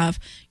to have,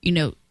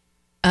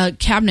 a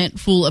cabinet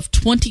full of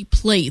 20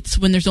 plates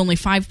when there's only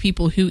 5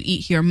 people who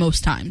eat here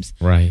most times.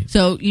 Right.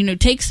 So,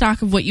 take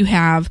stock of what you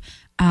have.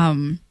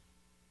 And,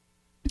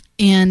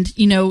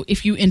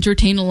 if you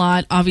entertain a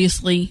lot,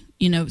 obviously,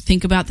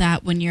 think about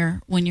that when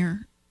you're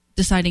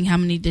deciding how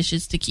many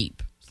dishes to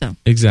keep. So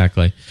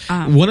exactly.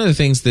 One of the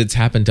things that's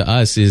happened to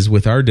us is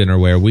with our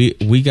dinnerware,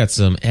 we got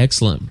some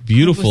excellent,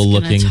 beautiful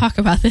looking. Talk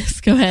about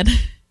this. Go ahead.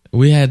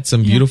 We had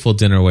some beautiful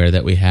dinnerware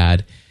that we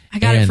had. I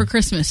got it for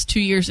Christmas 2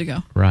 years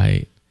ago.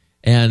 Right.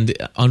 And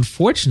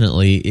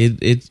unfortunately,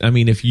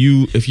 if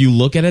you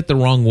look at it the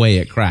wrong way,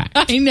 it cracks.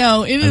 I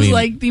know. It is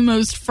like the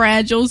most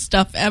fragile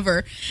stuff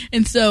ever.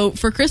 And so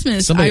for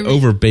Christmas, somebody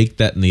overbaked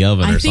that in the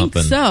oven or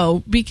something. I think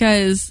so,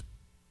 because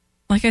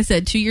like I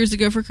said, 2 years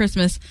ago for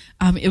Christmas,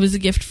 it was a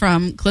gift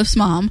from Cliff's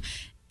mom,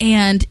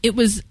 and it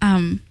was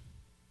a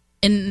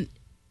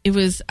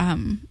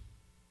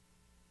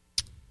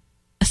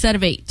set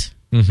of 8.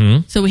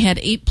 Mm-hmm. So we had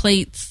 8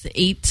 plates,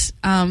 8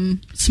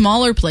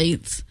 smaller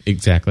plates.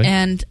 Exactly.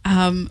 And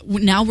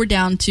now we're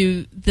down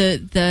to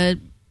the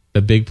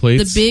big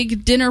plates. The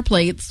big dinner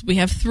plates, we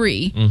have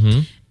 3. Mm-hmm.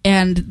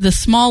 And the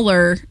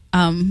smaller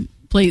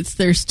plates,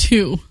 there's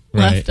 2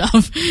 left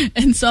of.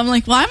 And so I'm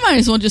like, well, I might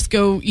as well just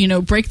go,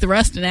 break the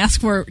rust and ask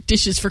for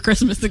dishes for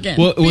Christmas again.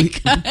 Well,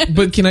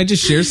 but can I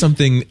just share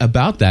something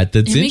about that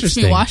that's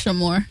interesting? It makes me wash them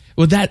more.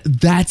 Well,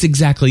 that's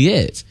exactly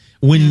it.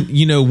 When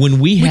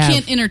we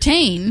can't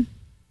entertain,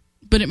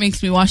 but it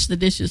makes me wash the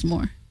dishes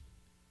more.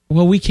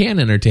 Well, we can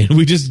entertain.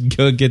 We just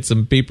go get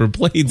some paper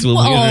plates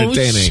while we're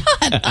entertaining.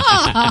 Shut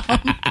up.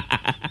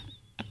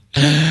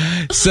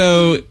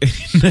 So,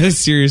 no,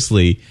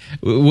 seriously,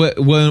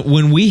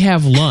 when we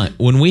have lunch,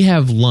 in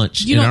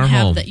our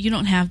home, you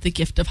don't have the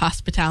gift of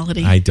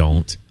hospitality. I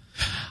don't,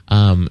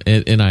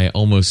 and I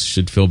almost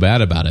should feel bad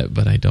about it,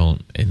 but I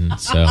don't, and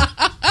so.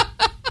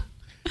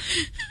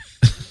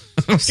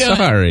 I'm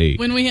sorry.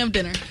 When we have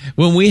dinner.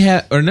 When we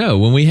have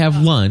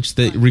lunch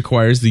that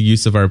requires the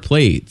use of our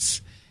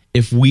plates,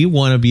 if we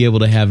want to be able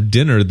to have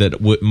dinner that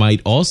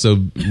might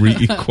also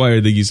require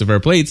the use of our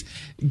plates,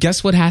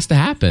 guess what has to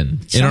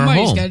happen in our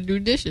home? Somebody's got to do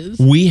dishes.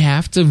 We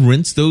have to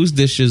rinse those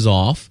dishes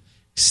off,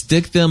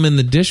 stick them in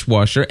the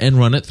dishwasher and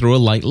run it through a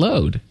light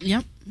load.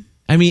 Yep.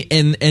 I mean,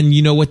 and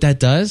you know what that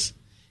does?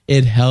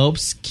 It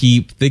helps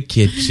keep the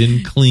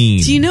kitchen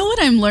clean. Do you know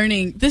what I'm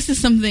learning? This is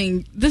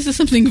something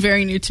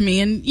very new to me,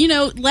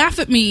 and laugh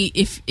at me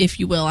if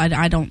you will.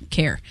 I don't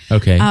care.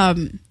 Okay.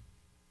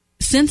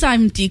 Since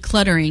I'm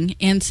decluttering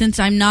and since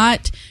I'm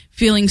not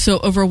feeling so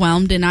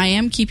overwhelmed and I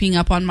am keeping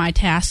up on my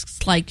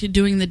tasks like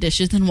doing the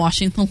dishes and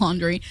washing the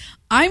laundry,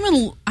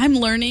 I'm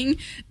learning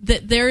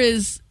that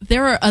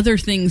there are other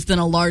things than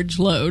a large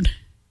load.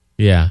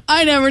 Yeah.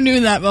 I never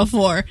knew that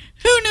before.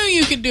 Who knew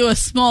you could do a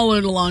small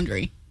load of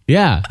laundry?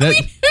 Yeah. I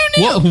mean,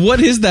 who knew? What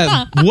is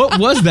that? What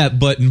was that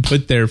button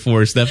put there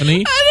for,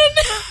 Stephanie? I don't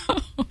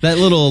know. That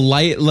little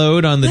light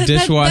load on the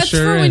dishwasher.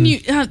 That's for when you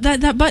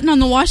that button on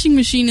the washing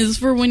machine is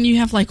for when you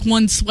have like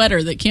one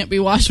sweater that can't be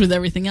washed with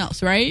everything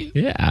else, right?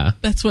 Yeah.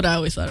 That's what I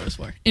always thought it was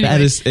for.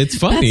 Anyway, it's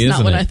funny, isn't it? That's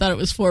not what I thought it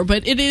was for,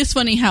 but it is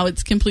funny how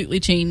it's completely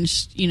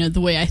changed,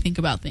 the way I think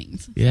about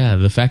things. Yeah,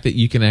 the fact that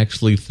you can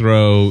actually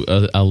throw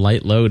a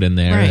light load in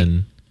there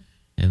right.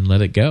 and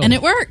let it go. And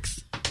it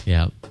works.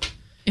 Yeah.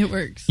 It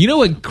works. You know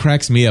what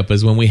cracks me up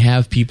is when we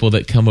have people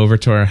that come over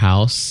to our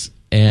house,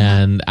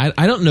 and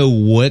I don't know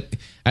what.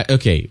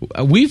 Okay,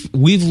 we've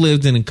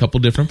lived in a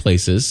couple different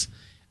places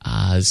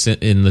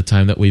in the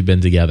time that we've been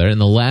together. In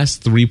the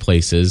last 3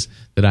 places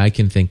that I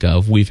can think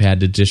of, we've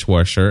had a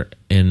dishwasher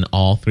in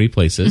all 3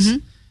 places.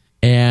 Mm-hmm.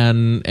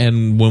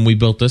 And when we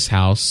built this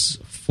house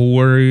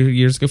 4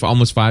 years ago,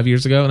 almost 5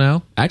 years ago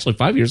now, actually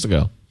 5 years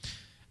ago.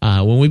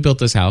 When we built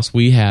this house,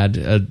 we had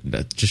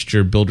just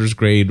your builder's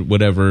grade,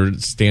 whatever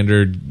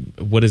standard.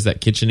 What is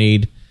that,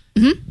 KitchenAid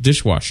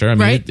dishwasher? I mean,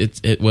 right.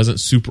 it wasn't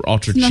super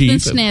ultra nothing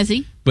cheap,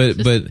 snazzy.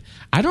 But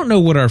I don't know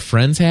what our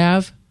friends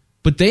have,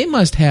 but they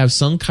must have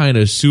some kind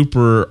of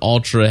super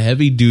ultra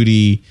heavy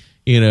duty,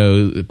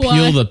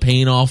 peel the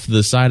paint off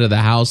the side of the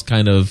house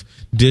kind of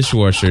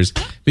dishwashers.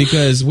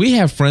 Because we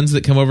have friends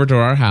that come over to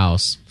our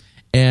house.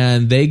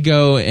 And they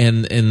go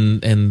and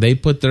they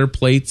put their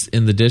plates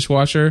in the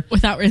dishwasher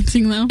without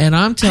rinsing them. And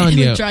I'm telling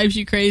you, it drives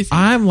you crazy.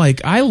 I'm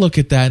like, I look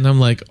at that and I'm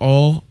like,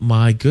 oh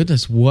my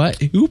goodness,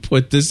 who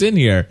put this in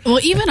here?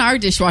 Well, even our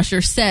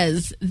dishwasher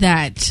says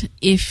that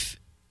if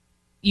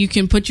you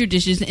can put your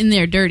dishes in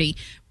there dirty,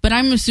 but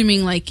I'm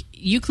assuming like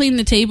you clean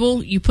the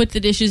table, you put the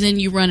dishes in,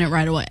 you run it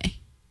right away.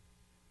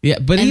 Yeah,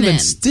 but even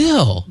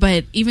still,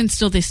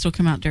 they still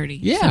come out dirty.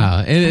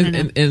 Yeah, so,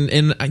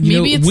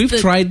 and we've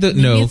tried the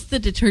maybe it's the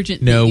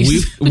detergent. No,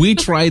 we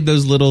tried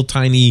those little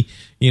tiny,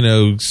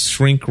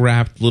 shrink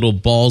wrapped little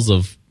balls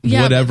of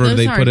whatever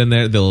they put in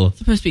there. They'll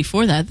supposed to be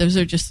for that. Those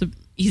are just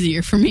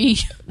easier for me.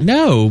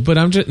 No, but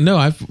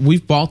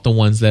we've bought the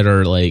ones that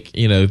are like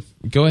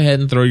go ahead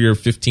and throw your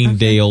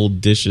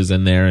 15-day-old dishes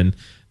in there and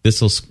this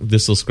will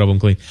scrub them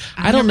clean.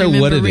 I don't know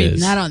what it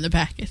is. That on the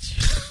package.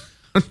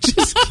 I'm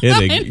just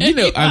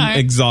kidding.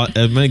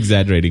 I'm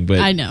exaggerating, but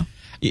I know.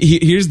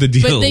 Here's the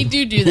deal. But they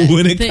do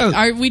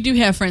that. We do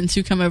have friends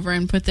who come over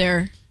and put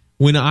their.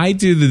 When I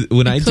do the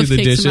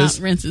dishes, them out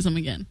and rinses them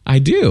again. I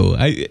do.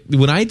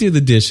 When I do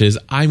the dishes,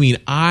 I mean,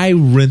 I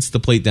rinse the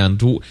plate down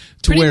to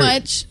pretty where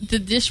much the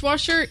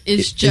dishwasher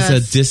is just a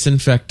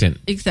disinfectant.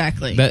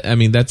 Exactly.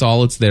 That's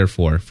all it's there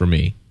for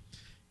me.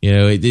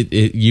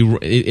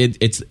 It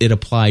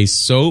applies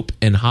soap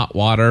and hot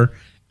water.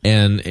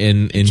 And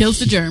kills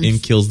the germs.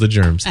 And kills the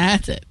germs.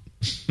 That's it.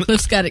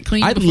 Cliff's got it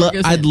clean.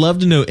 I'd love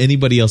to know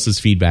anybody else's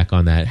feedback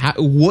on that. How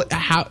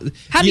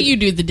do you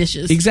do the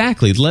dishes?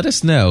 Exactly. Let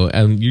us know.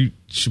 You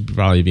should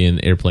probably be in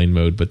airplane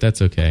mode, but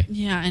that's okay.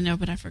 Yeah, I know,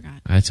 but I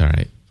forgot. That's all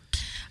right.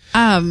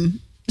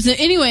 So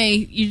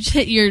anyway,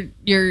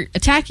 you're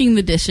attacking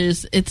the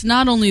dishes. It's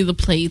not only the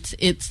plates;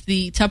 it's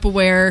the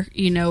Tupperware,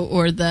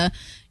 or the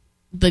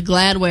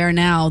Gladware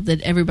now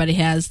that everybody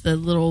has, the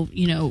little,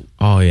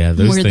 oh yeah,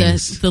 those where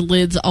things. the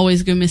lids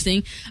always go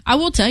missing. I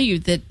will tell you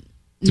that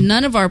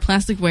none of our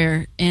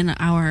plasticware in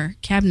our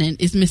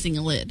cabinet is missing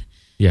a lid.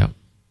 Yeah.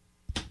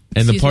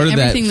 And the part of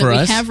that everything for that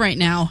us we have right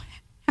now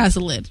has a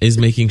lid. Is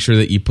making sure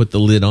that you put the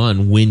lid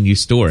on when you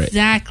store it.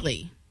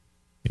 Exactly.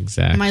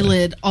 Exactly. My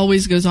lid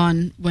always goes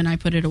on when I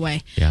put it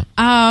away. Yeah.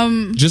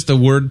 Just a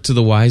word to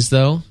the wise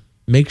though.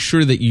 Make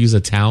sure that you use a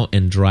towel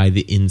and dry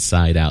the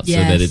inside out so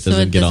that it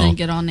doesn't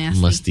get all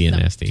nasty. Musty and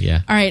nasty.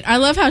 Yeah. All right. I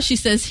love how she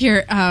says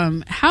here,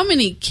 how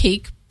many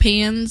cake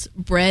pans,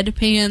 bread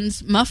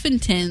pans, muffin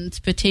tins,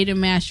 potato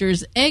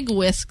mashers, egg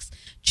whisks,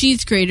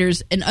 cheese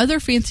graters, and other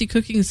fancy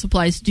cooking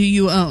supplies do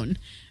you own?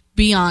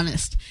 Be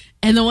honest.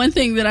 And the one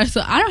thing that I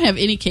don't have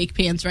any cake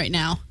pans right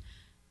now.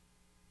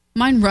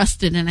 Mine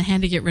rusted and I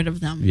had to get rid of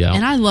them. Yeah.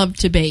 And I love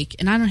to bake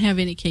and I don't have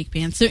any cake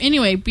pans. So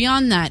anyway,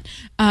 beyond that,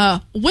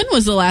 when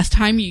was the last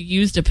time you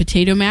used a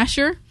potato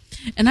masher?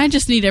 And I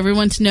just need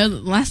everyone to know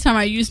that the last time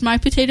I used my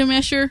potato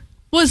masher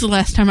was the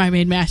last time I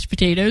made mashed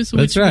potatoes,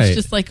 which was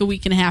just like a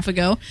week and a half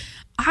ago.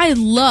 I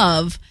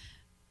love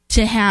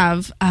to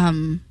have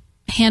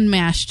hand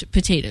mashed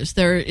potatoes.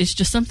 There is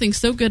just something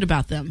so good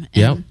about them.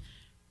 And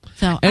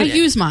so I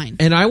use mine.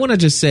 And I want to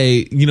just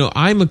say,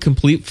 I'm a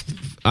complete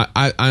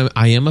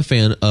I am a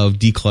fan of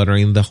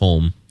decluttering the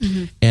home,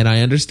 and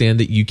I understand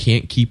that you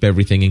can't keep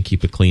everything and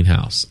keep a clean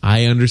house.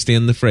 I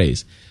understand the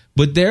phrase.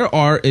 But there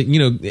are,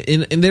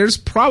 and there's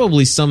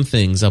probably some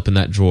things up in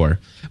that drawer.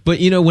 But,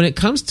 when it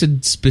comes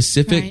to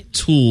specific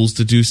tools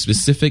to do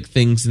specific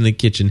things in the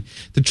kitchen,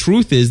 the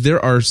truth is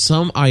there are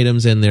some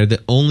items in there that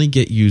only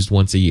get used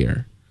once a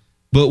year.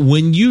 But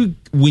when you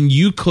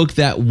cook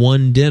that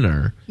one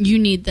dinner, you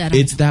need that.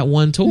 It's that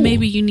one tool.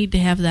 Maybe you need to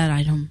have that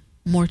item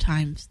more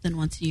times than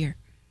once a year.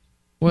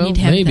 Well, you need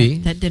to have maybe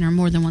that dinner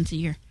more than once a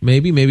year.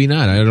 Maybe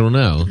not. I don't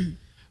know.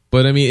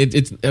 But I mean,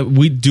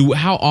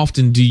 how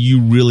often do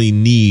you really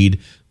need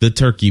the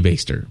turkey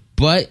baster?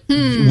 But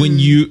when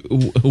you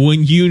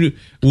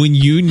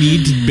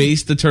need to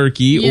baste the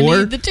turkey, you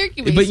need the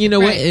turkey baster, but you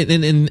know what?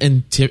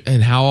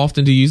 And how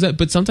often do you use that?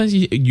 But sometimes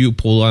you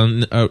pull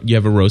on, you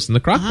have a roast in the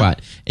crock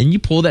pot, and you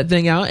pull that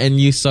thing out and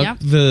you suck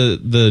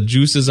the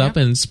juices up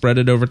and spread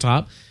it over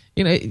top.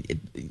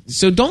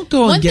 So don't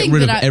go and get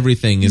rid of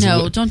everything.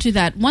 Don't do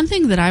that. One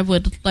thing that I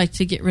would like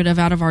to get rid of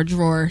out of our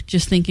drawer,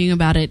 just thinking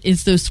about it,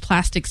 is those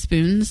plastic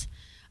spoons.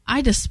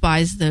 I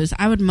despise those.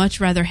 I would much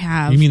rather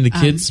have... You mean the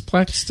kids'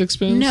 plastic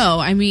spoons? No,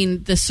 I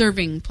mean the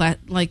serving,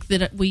 like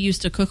that we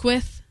used to cook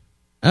with.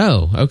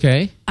 Oh,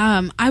 okay.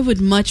 I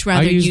would much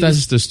rather use that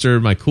just to stir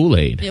my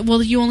Kool-Aid.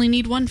 Well, you only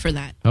need one for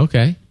that.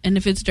 Okay. And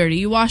if it's dirty,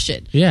 you wash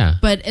it. Yeah.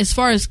 But as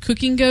far as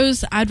cooking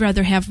goes, I'd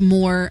rather have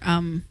more...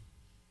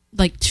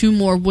 like 2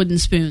 more wooden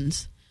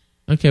spoons.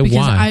 Okay, because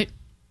why?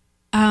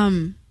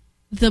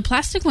 The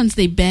plastic ones,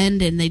 they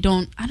bend and they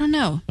don't, I don't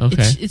know.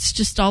 Okay. It's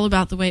just all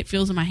about the way it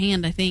feels in my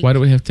hand, I think. Why do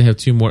we have to have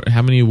 2 more?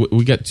 How many?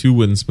 We got 2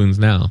 wooden spoons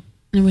now.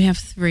 And we have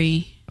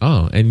 3.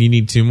 Oh, and you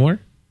need 2 more?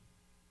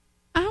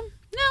 No,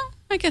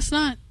 I guess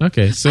not.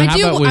 Okay, so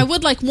I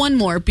would like 1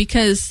 more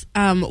because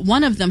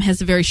one of them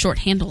has a very short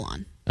handle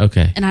on.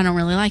 Okay. And I don't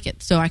really like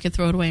it, so I could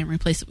throw it away and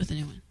replace it with a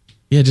new one.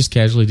 Yeah, just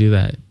casually do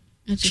that.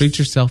 Treat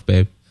yourself,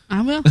 babe.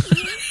 I will.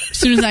 As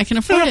soon as I can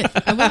afford it,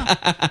 I will.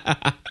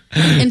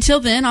 Until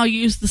then, I'll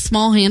use the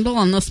small handle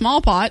on the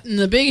small pot and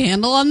the big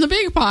handle on the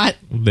big pot.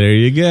 There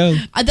you go.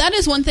 That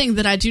is one thing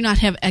that I do not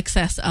have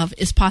excess of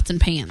is pots and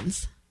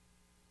pans.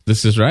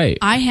 This is right.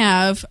 I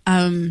have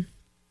 2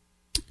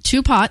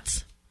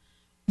 pots,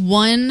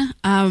 1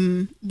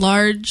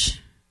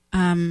 large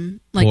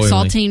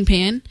sauteing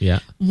pan,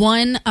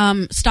 1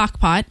 stock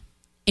pot,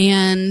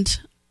 and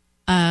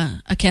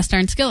a cast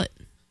iron skillet.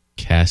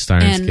 Cast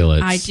iron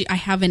skillets. I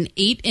have an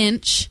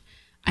 8-inch.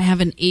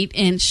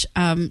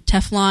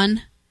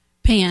 Teflon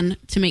pan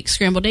to make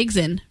scrambled eggs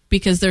in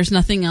because there's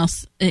nothing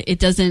else.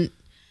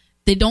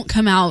 They don't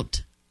come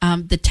out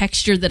the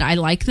texture that I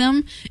like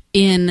them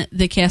in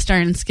the cast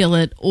iron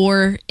skillet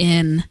or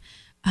in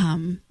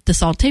the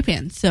saute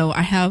pan. So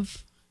I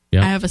have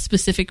a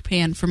specific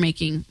pan for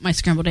making my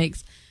scrambled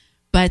eggs.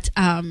 But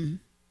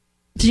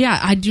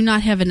I do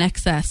not have an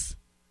excess.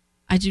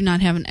 I do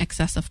not have an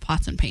excess of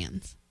pots and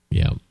pans.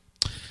 Yeah.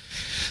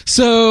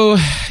 So,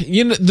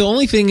 the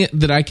only thing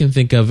that I can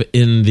think of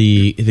in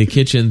the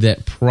kitchen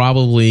that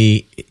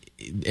probably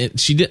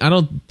I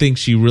don't think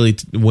she really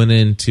went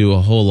into a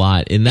whole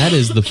lot, and that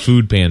is the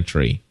food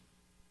pantry.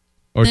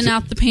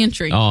 Out the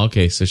pantry. Oh,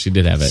 okay. So she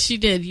did have it. She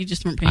did. You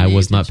just weren't paying attention. I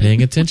was not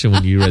paying attention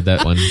when you read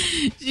that one.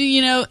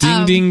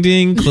 Ding, ding,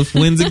 ding. Cliff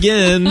wins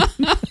again.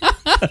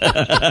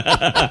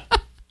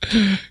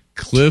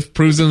 Cliff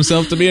proves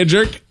himself to be a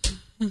jerk.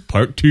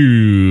 Part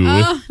 2.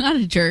 Oh, not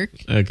a jerk.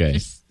 Okay.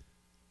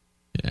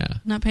 Yeah.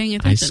 Not paying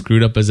attention. I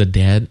screwed up as a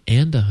dad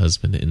and a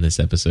husband in this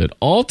episode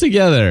all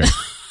together.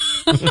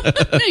 No,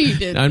 you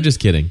didn't. I'm just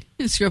kidding. You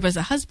didn't screw up as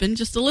a husband,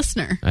 just a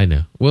listener. I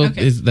know. Well,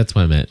 that's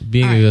what I meant.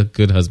 Being a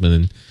good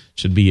husband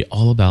should be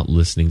all about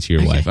listening to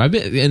your wife. I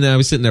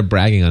was sitting there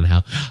bragging on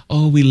how,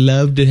 we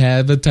love to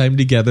have a time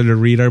together to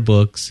read our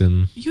books.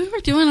 And you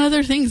were doing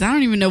other things. I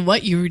don't even know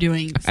what you were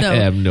doing. So. I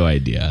have no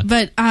idea.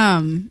 But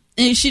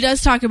she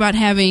does talk about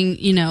having,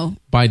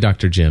 Bye,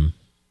 Dr. Jim.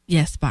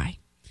 Yes, bye.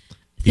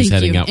 He's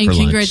heading out for lunch.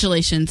 And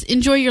congratulations.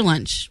 Enjoy your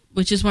lunch,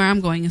 which is where I'm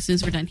going as soon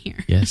as we're done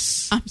here.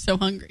 Yes. I'm so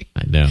hungry.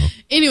 I know.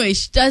 Anyway,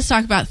 she does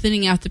talk about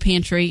thinning out the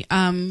pantry.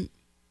 And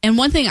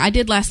one thing I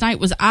did last night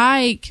was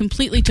I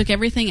completely took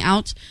everything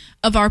out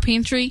of our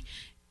pantry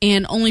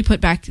and only put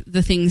back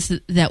the things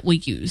that we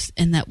use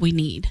and that we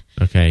need.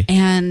 Okay.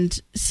 And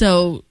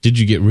so... Did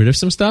you get rid of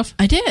some stuff?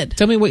 I did.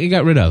 Tell me what you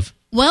got rid of.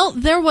 Well,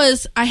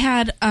 I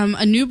had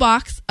a new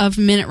box of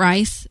Minute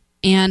Rice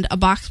and a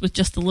box with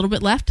just a little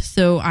bit left,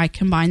 so I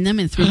combined them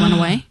and threw one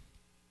away.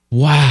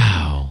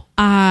 Wow.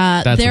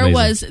 That's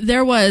amazing.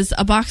 There was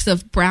a box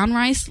of brown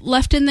rice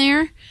left in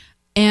there,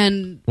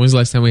 and when was the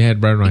last time we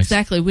had brown rice?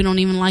 Exactly. We don't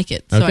even like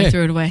it, so I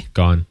threw it away.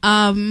 Gone.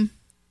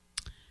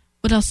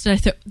 What else did I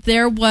throw?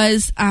 There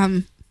was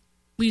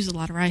we use a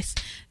lot of rice.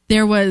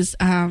 There was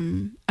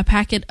a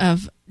packet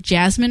of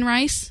jasmine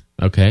rice.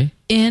 Okay.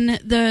 In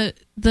the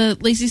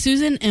Lazy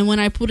Susan, and when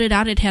I pulled it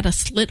out, it had a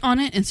slit on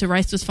it, and so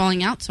rice was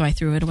falling out, so I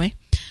threw it away.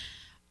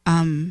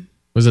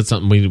 Was that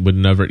something we would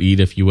never eat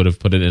if you would have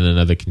put it in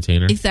another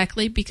container?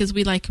 Exactly, because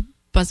we like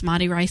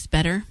basmati rice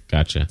better.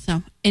 Gotcha.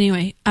 So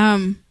anyway,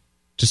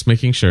 Just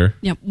making sure.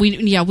 Yep. We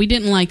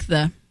didn't like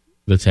the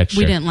texture.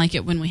 We didn't like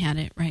it when we had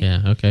it, right?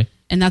 Yeah, okay.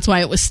 And that's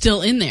why it was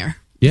still in there.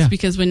 Yeah. It's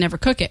because we never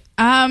cook it.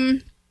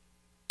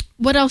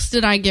 What else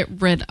did I get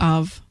rid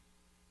of?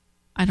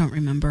 I don't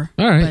remember.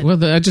 All right.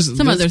 Well, I just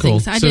some other cool.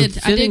 things. I So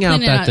did clean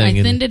out it that out. thing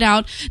I thinned it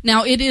out.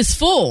 Now it is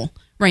full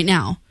right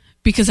now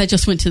because I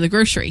just went to the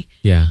grocery.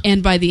 Yeah.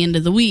 And by the end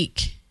of the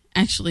week,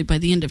 actually by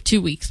the end of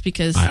 2 weeks,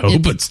 because I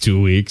hope it's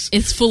 2 weeks.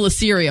 It's full of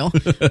cereal.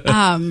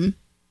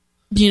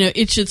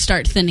 It should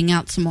start thinning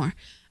out some more.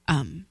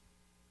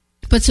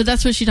 But so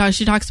that's what she talks.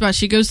 She talks about.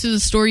 She goes to the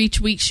store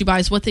each week. She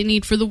buys what they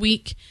need for the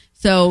week.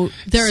 So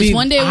there is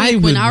one day a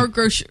week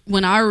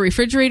when our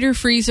refrigerator,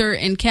 freezer,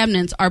 and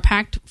cabinets are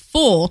packed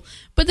full.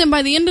 But then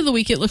by the end of the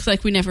week, it looks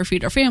like we never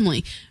feed our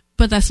family.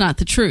 But that's not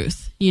the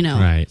truth,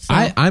 Right. So,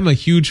 I'm a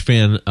huge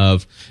fan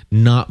of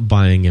not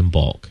buying in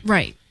bulk.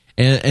 right.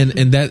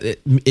 And that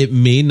it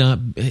may not,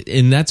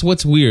 and that's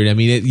what's weird. I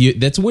mean,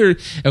 that's weird.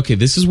 Okay,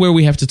 this is where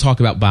we have to talk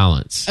about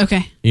balance.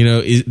 Okay.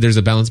 There's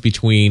a balance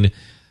between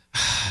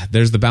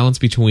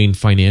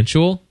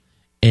financial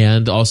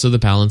and also the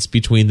balance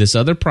between this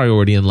other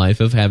priority in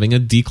life of having a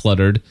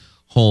decluttered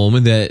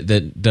home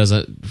that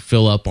doesn't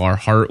fill up our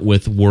heart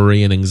with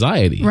worry and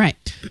anxiety. Right.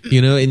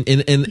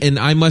 And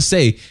I must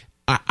say,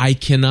 I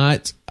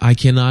cannot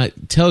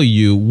tell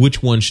you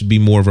which one should be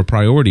more of a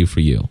priority for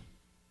you.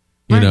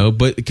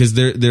 But because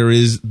there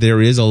is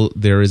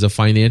a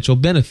financial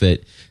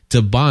benefit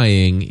to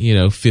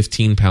buying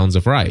 15 pounds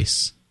of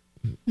rice.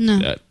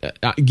 No.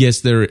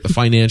 Yes,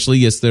 financially,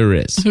 yes, there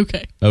is.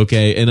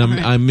 Okay, and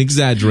I'm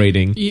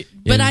exaggerating,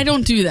 but I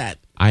don't do that.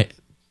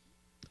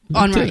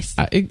 On rice.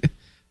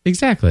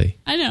 Exactly.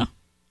 I know.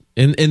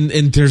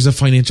 And there's a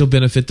financial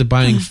benefit to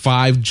buying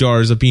 5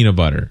 jars of peanut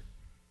butter.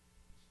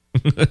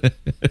 Okay.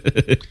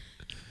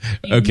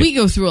 We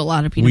go through a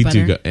lot of peanut butter.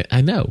 We do go.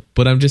 I know,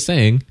 but I'm just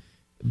saying.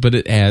 But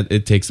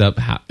it takes up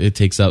 5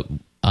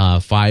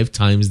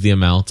 times the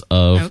amount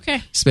of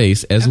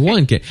space as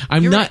one can.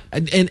 You're not,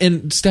 right.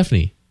 And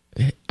Stephanie,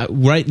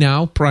 right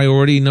now,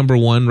 priority number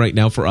 1 right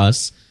now for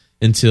us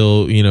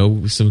until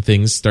some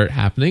things start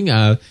happening. So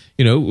I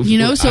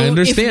understand.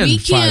 If we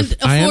can't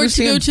afford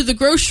to go to the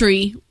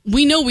grocery,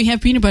 we know we have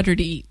peanut butter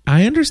to eat.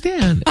 I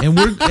understand, and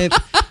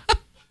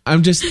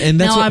I'm just, and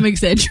that's I'm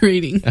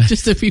exaggerating,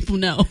 just so people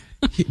know.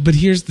 But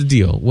here's the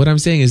deal. What I'm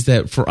saying is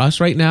that for us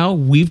right now,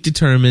 we've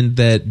determined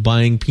that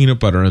buying peanut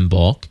butter in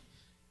bulk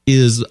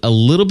is a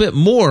little bit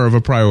more of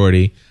a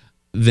priority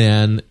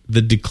than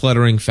the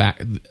decluttering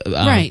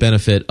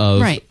benefit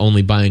of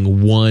only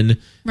buying one,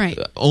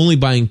 only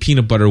buying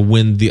peanut butter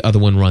when the other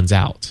one runs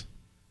out.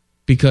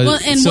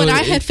 Because what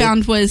I had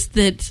found was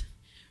that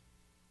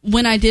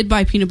when I did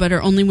buy peanut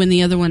butter only when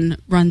the other one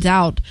runs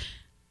out,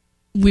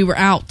 we were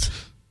out.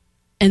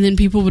 And then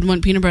people would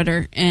want peanut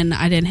butter, and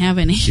I didn't have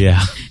any.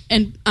 Yeah.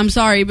 And I'm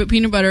sorry, but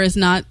peanut butter is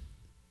not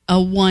a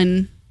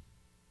one-store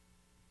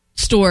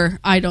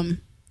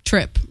item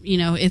trip.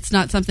 It's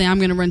not something I'm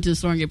going to run to the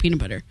store and get peanut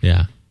butter.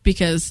 Yeah.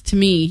 Because to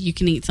me, you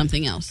can eat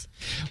something else.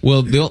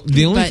 Well,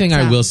 the only thing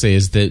I will say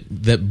is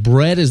that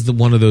bread is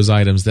one of those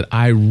items that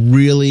I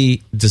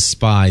really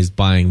despise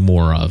buying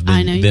more of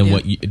than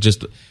what you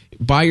just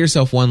buy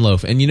yourself one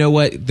loaf. And you know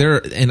what?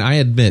 I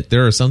admit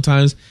there are some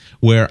times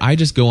where I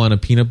just go on a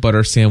peanut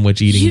butter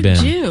sandwich eating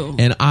bin. Do.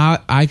 And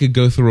I could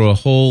go through a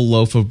whole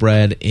loaf of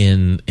bread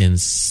in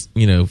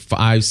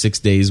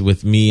 5-6 days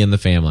with me and the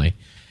family.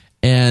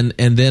 And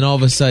then all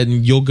of a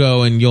sudden you'll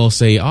go and you'll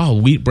say, oh,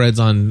 wheat bread's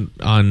on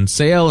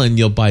sale, and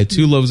you'll buy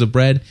 2 loaves of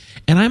bread.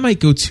 And I might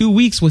go 2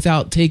 weeks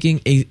without taking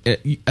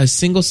a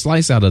single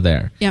slice out of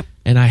there. Yep.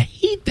 And I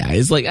hate that.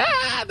 It's like,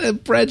 the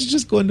bread's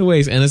just going to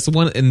waste. And it's the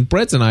one, and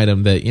bread's an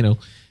item that,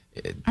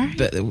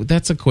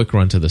 that's a quick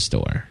run to the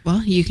store.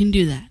 Well, you can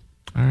do that.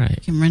 All right.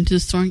 You can run to the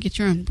store and get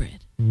your own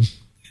bread.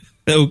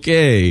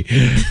 Okay.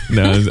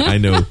 No, I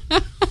know.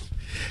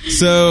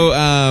 So,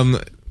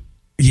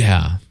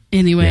 yeah.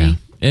 Anyway.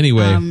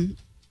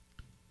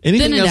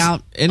 Anything else?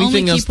 Out.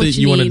 Anything else that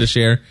you wanted to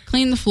share?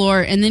 Clean the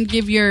floor, and then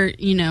give your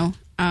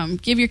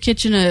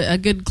kitchen a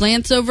good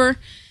glance over.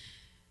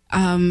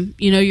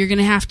 You're going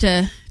to have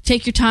to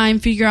take your time,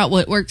 figure out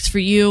what works for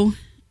you.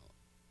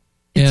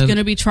 It's going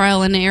to be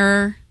trial and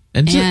error,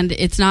 and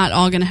it's not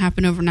all going to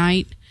happen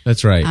overnight.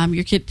 That's right.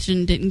 Your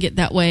kitchen didn't get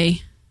that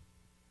way.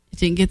 It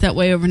didn't get that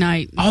way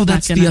overnight. Oh,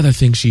 that's the other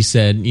thing she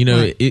said.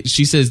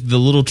 She says the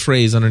little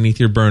trays underneath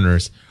your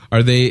burners.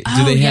 Are they?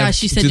 Do they have?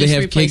 She said just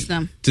replace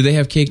them. Do they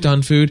have caked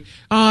on food?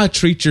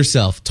 Treat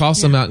yourself.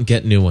 Toss them out and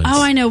get new ones.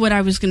 Oh, I know what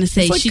I was going to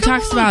say. She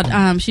talks about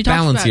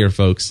balance here,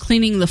 folks.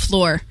 Cleaning the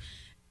floor,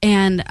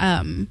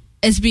 and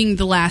as being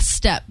the last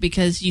step,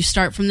 because you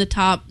start from the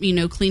top.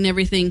 Clean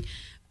everything.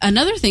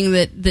 Another thing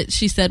that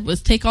she said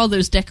was take all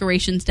those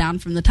decorations down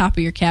from the top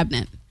of your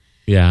cabinet.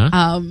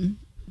 Yeah.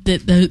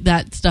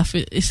 That stuff.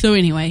 So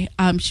anyway,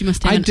 she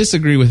must have. I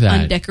disagree with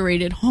that.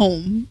 Undecorated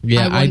home.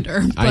 Yeah, I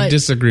wonder. I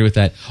disagree with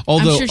that.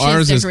 Although I'm sure she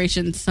ours has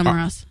decorations somewhere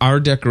else. Our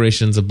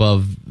decorations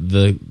above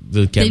the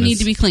cabinets. They need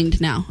to be cleaned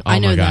now. Oh, I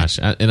know my gosh.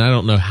 And I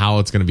don't know how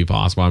it's going to be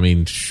possible. I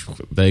mean,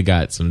 they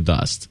got some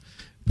dust,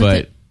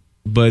 but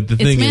But the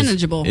thing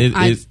manageable.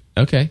 is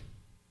okay.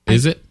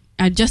 Is it?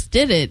 I just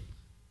did it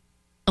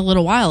a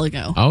little while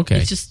ago. Okay.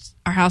 It's just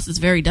our house is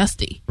very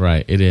dusty.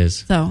 Right, it is.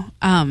 So,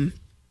 I'll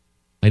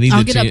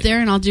get up there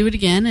and I'll do it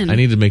again. And I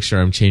need to make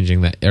sure I'm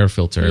changing that air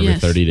filter every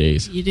 30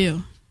 days. You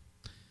do.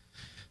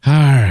 All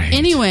right.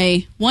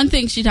 Anyway, one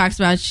thing she talks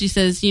about, she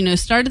says,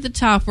 start at the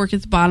top, work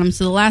at the bottom.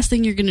 So the last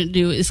thing you're going to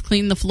do is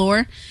clean the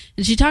floor.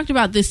 And she talked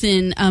about this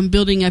in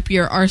building up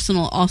your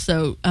arsenal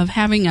also of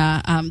having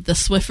the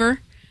Swiffer.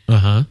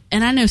 Uh-huh.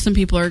 And I know some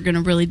people are going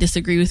to really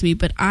disagree with me,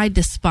 but I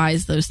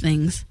despise those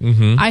things.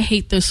 Mm-hmm. I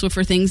hate those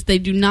Swiffer things. They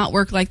do not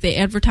work like they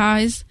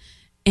advertise.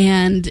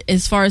 And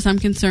as far as I'm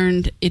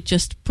concerned, it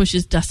just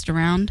pushes dust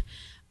around.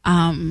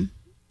 And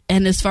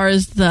as far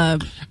as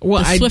the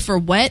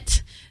Swiffer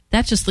wet,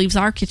 that just leaves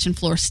our kitchen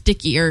floor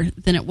stickier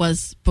than it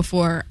was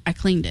before I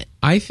cleaned it.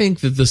 I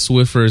think that the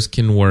Swiffers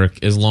can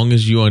work as long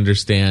as you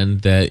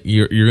understand that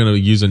you're going to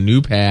use a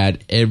new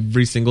pad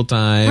every single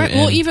time. Right.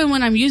 Well, even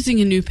when I'm using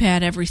a new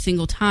pad every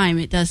single time,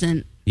 it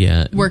doesn't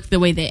work the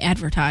way they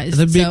advertise.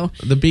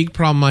 The big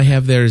problem I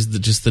have there is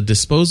just the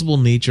disposable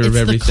nature of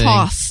everything. The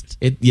cost.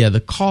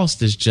 The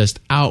cost is just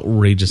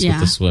outrageous with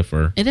the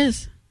Swiffer. It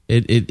is.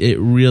 It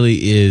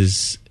really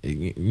is, So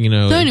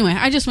anyway,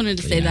 I just wanted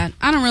to say that.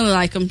 I don't really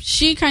like them.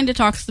 She kind of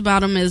talks about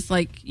them as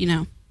like,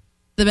 the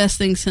best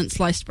thing since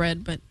sliced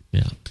bread, but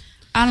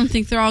I don't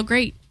think they're all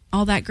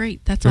that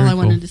great. That's all I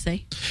wanted to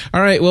say.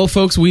 All right. Well,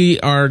 folks, we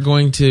are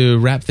going to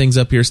wrap things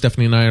up here.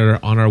 Stephanie and I are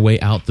on our way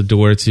out the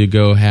door to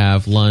go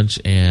have lunch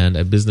and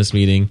a business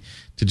meeting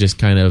to just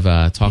kind of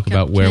talk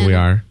about where we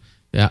are.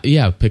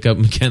 Pick up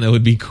McKenna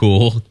would be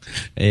cool.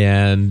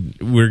 And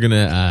we're going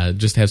to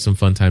just have some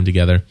fun time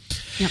together.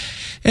 Yep.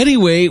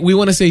 Anyway, we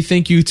want to say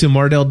thank you to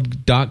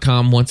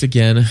Mardel.com once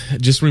again.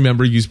 Just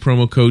remember, use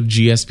promo code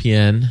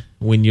GSPN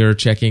when you're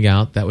checking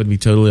out. That would be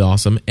totally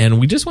awesome. And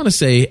we just want to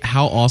say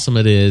how awesome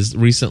it is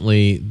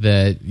recently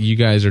that you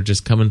guys are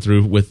just coming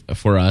through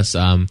for us.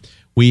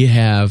 We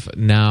have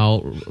now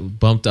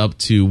bumped up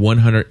to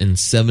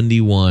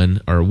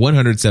 171.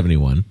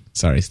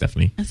 Sorry,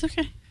 Stephanie. That's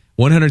okay.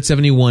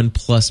 171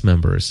 plus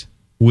members,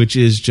 which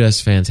is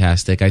just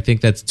fantastic. I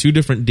think that's 2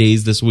 different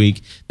days this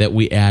week that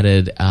we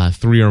added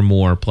 3 or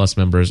more plus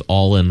members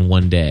all in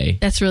one day.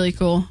 That's really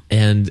cool.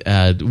 And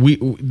our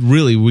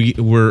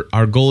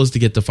goal is to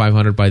get to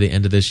 500 by the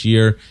end of this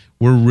year.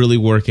 We're really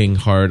working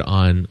hard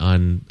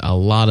on a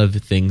lot of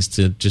things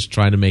to just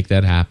try to make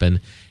that happen.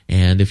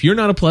 And if you're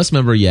not a Plus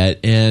member yet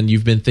and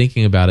you've been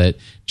thinking about it,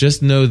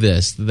 just know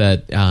this,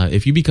 that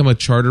if you become a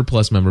Charter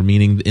Plus member,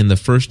 meaning in the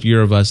first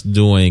year of us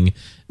doing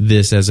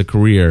this as a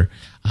career,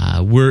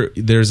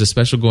 there's a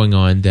special going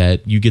on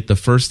that you get the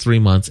first 3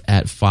 months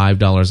at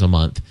 $5 a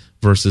month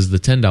versus the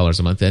 $10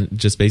 a month. And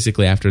just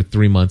basically after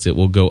 3 months, it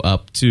will go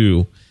up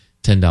to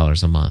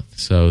 $10 a month.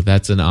 So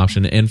that's an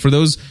option. And for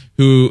those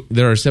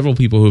there are several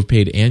people who have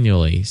paid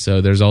annually, so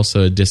there's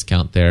also a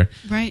discount there.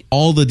 Right.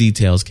 All the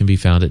details can be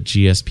found at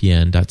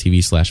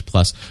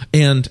gspn.tv/plus.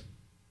 And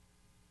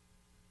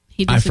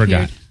he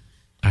disappeared.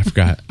 I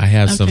forgot. I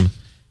have some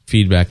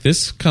feedback.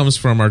 This comes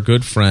from our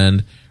good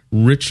friend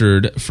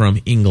Richard from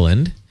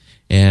England,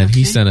 and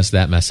he sent us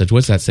that message.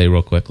 What's that say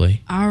real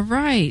quickly? All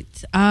right.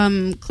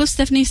 Cliff,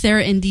 Stephanie,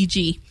 Sarah, and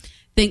DG.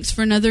 Thanks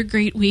for another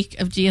great week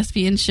of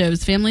GSPN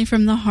shows. Family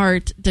from the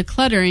heart,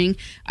 decluttering.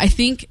 I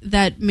think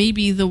that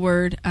maybe the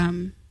word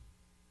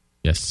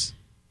yes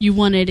you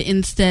wanted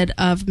instead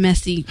of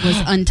messy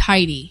was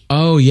untidy.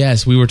 Oh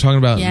yes, we were talking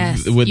about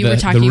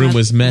the room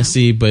was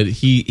messy, but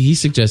he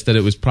suggested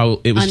it was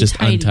just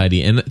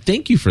untidy. And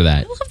thank you for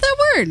that. I love that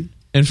word.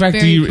 In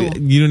fact,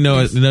 you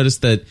notice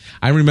that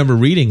I remember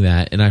reading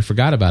that and I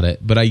forgot about it,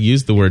 but I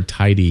used the word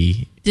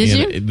tidy. Did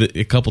you?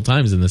 A couple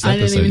times in this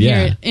episode. I didn't even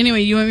hear it.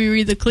 Anyway, you want me to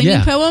read the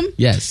cleaning poem?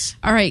 Yes.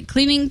 All right,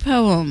 cleaning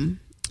poem.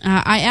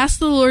 I asked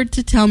the Lord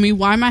to tell me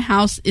why my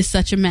house is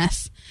such a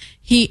mess.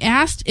 He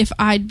asked if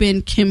I'd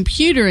been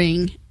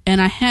computering, and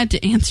I had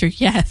to answer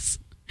yes.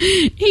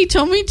 He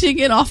told me to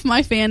get off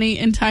my fanny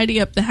and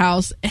tidy up the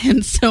house,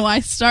 and so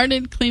I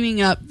started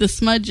cleaning up the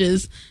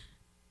smudges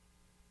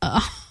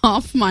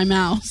off my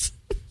mouse.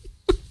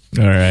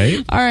 All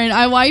right.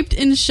 I wiped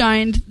and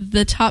shined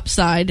the top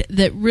side.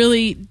 That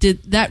really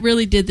did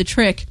the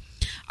trick.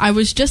 I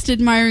was just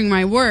admiring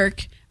my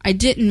work. I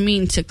didn't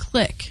mean to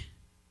click.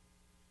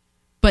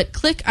 But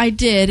click I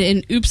did,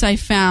 and oops, I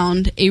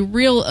found a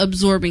real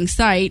absorbing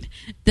sight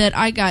that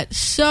I got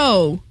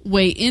so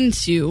way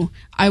into.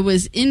 I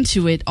was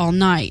into it all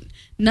night.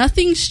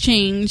 Nothing's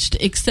changed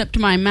except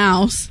my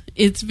mouse.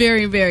 It's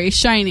very, very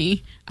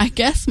shiny. I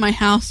guess my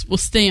house will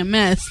stay a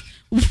mess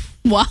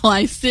while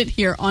I sit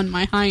here on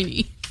my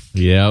hiney.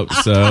 Yep.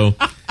 So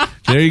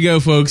there you go,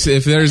 folks.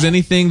 If there's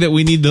anything that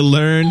we need to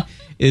learn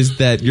is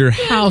that your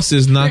house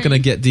is not going to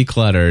get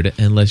decluttered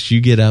unless you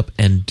get up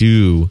and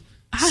do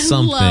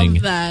something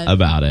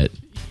about it.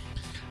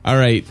 All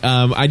right.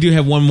 I do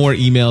have one more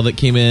email that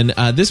came in.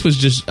 This was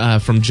just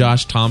from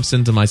Josh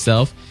Thompson to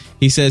myself.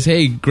 He says,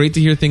 hey, great to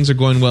hear things are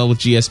going well with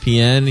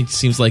GSPN. It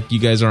seems like you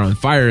guys are on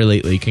fire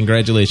lately.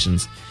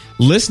 Congratulations.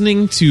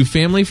 listening to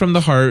Family from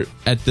the Heart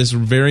at this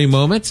very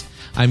moment.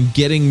 I'm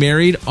getting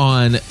married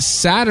on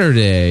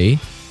Saturday.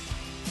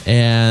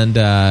 And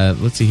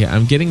let's see here.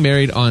 I'm getting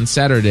married on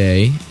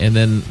Saturday, and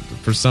then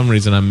for some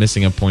reason I'm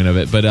missing a point of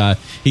it. But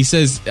he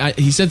said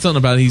something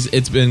about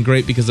it's been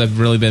great because I've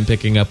really been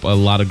picking up a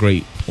lot of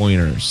great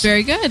pointers.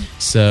 Very good.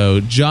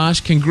 So,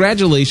 Josh,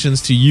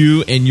 congratulations to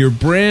you and your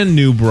brand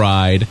new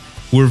bride.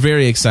 We're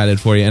very excited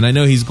for you, and I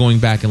know he's going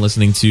back and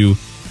listening to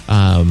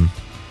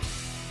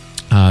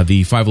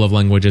the 5 Love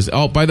Languages.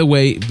 Oh, by the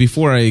way,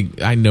 before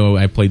I know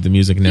I played the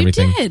music and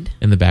everything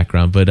in the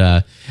background,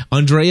 but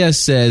Andrea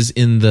says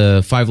in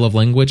the 5 Love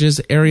Languages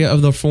area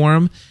of the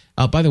forum,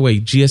 by the way,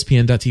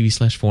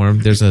 gspn.tv/forum,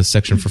 there's a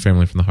section for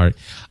Family from the Heart.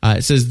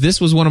 It says, this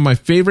was one of my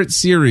favorite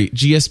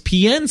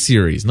GSPN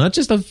series, not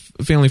just a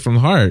Family from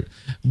the Heart,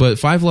 but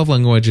 5 Love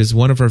Languages,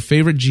 one of her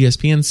favorite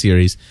GSPN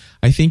series.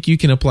 I think you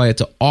can apply it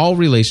to all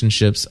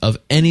relationships of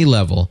any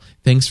level.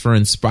 Thanks for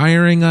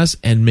inspiring us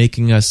and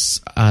making us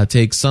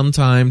take some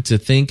time to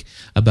think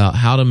about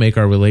how to make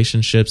our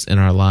relationships and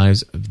our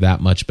lives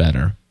that much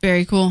better.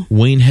 Very cool.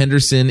 Wayne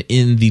Henderson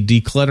in the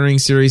Decluttering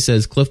series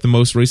says, Cliff, the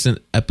most recent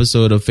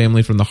episode of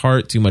Family from the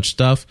Heart, Too Much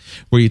Stuff,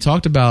 where you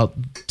talked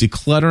about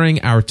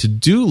decluttering our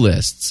to-do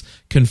lists,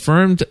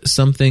 confirmed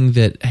something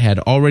that had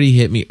already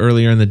hit me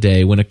earlier in the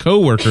day when a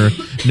coworker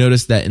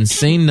noticed that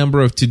insane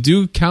number of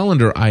to-do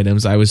calendar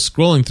items I was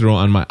scrolling through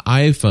on my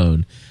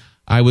iPhone.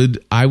 I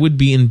would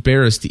be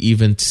embarrassed to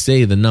even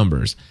say the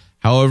numbers.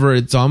 However,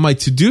 it's on my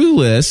to-do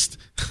list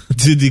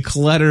to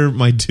declutter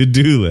my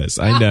to-do list.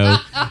 I know,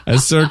 a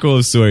circle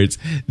of sorts.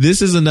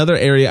 This is another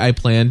area I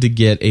plan to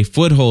get a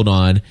foothold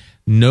on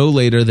no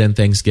later than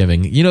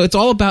Thanksgiving. You know, it's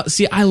all about,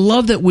 I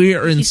love that we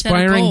are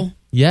inspiring.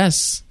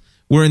 Yes.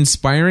 We're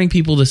inspiring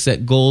people to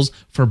set goals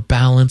for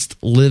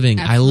balanced living.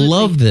 Absolutely. I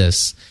love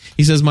this.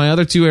 He says, my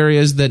other 2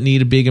 areas that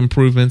need big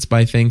improvements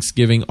by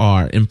Thanksgiving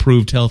are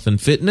improved health and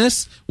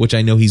fitness, which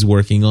I know he's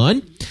working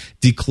on,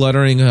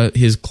 decluttering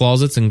his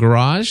closets and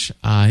garage.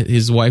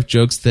 His wife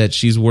jokes that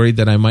she's worried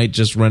that I might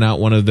just run out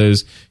one of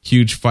those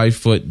huge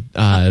 5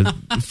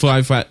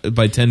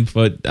 by 10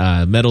 foot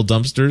metal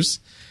dumpsters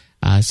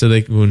so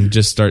they can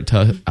just start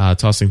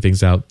tossing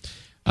things out.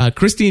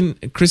 Christine,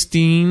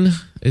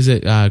 is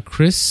it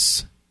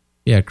Chris?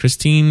 Yeah,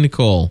 Christine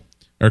Nicole,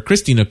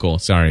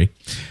 sorry.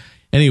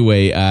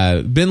 Anyway,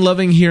 been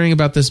loving hearing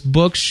about this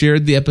book,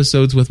 shared the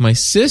episodes with my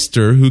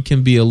sister, who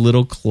can be a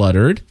little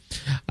cluttered.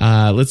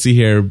 Let's see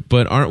here,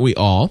 but aren't we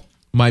all?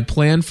 My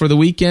plan for the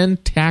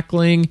weekend,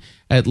 tackling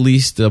at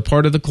least a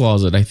part of the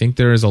closet. I think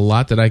there is a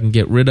lot that I can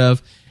get rid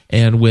of,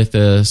 and with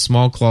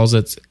small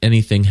closets,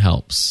 anything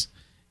helps.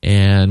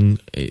 And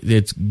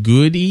it's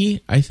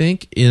Goody, I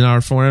think, in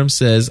our forum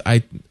says,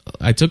 I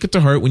took it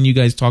to heart when you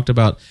guys talked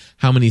about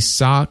how many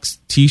socks,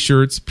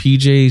 t-shirts,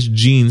 PJs,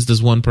 jeans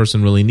does one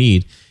person really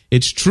need.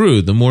 It's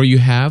true. The more you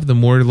have, the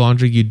more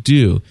laundry you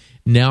do.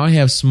 Now I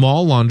have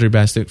small laundry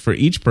basket for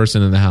each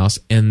person in the house,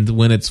 and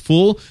when it's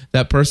full,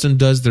 that person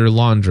does their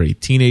laundry.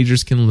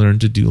 Teenagers can learn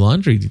to do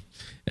laundry,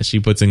 as she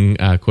puts in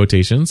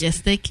quotations.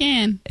 Yes, they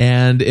can.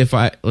 And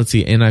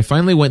and I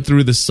finally went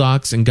through the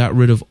socks and got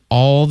rid of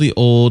all the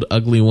old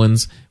ugly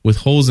ones with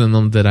holes in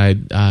them that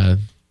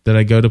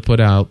I go to put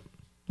out.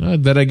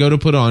 That I go to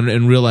put on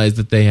and realize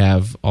that they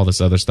have all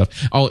this other stuff.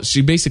 Oh, she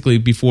basically,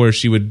 before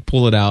she would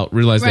pull it out,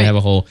 realize they have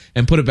a hole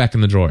and put it back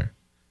in the drawer.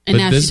 And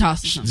now she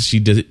tosses them. She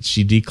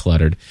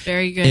decluttered.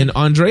 Very good. And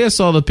Andrea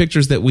saw the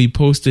pictures that we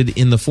posted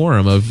in the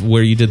forum of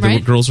where you did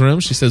the girls' room.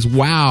 She says,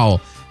 wow,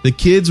 the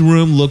kids'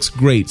 room looks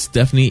great.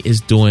 Stephanie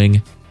is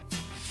doing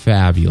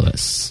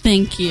fabulous.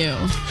 Thank you.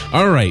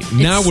 All right.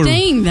 Now we're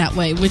staying that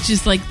way, which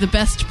is like the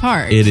best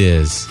part. It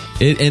is.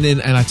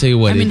 And I tell you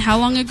what. I mean, how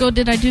long ago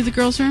did I do the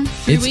girls' room?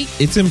 3 weeks?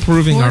 It's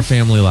improving our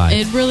family life.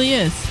 It really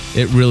is.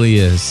 It really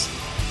is.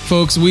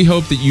 Folks, we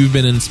hope that you've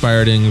been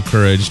inspired and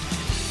encouraged.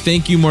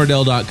 Thank you,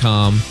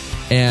 Mardel.com,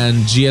 and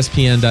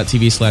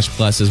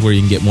gspn.tv/plus is where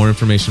you can get more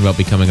information about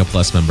becoming a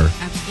Plus member.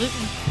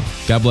 Absolutely.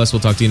 God bless. We'll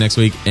talk to you next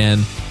week,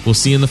 and we'll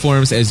see you in the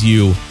forums as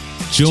you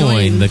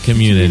join the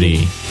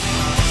community.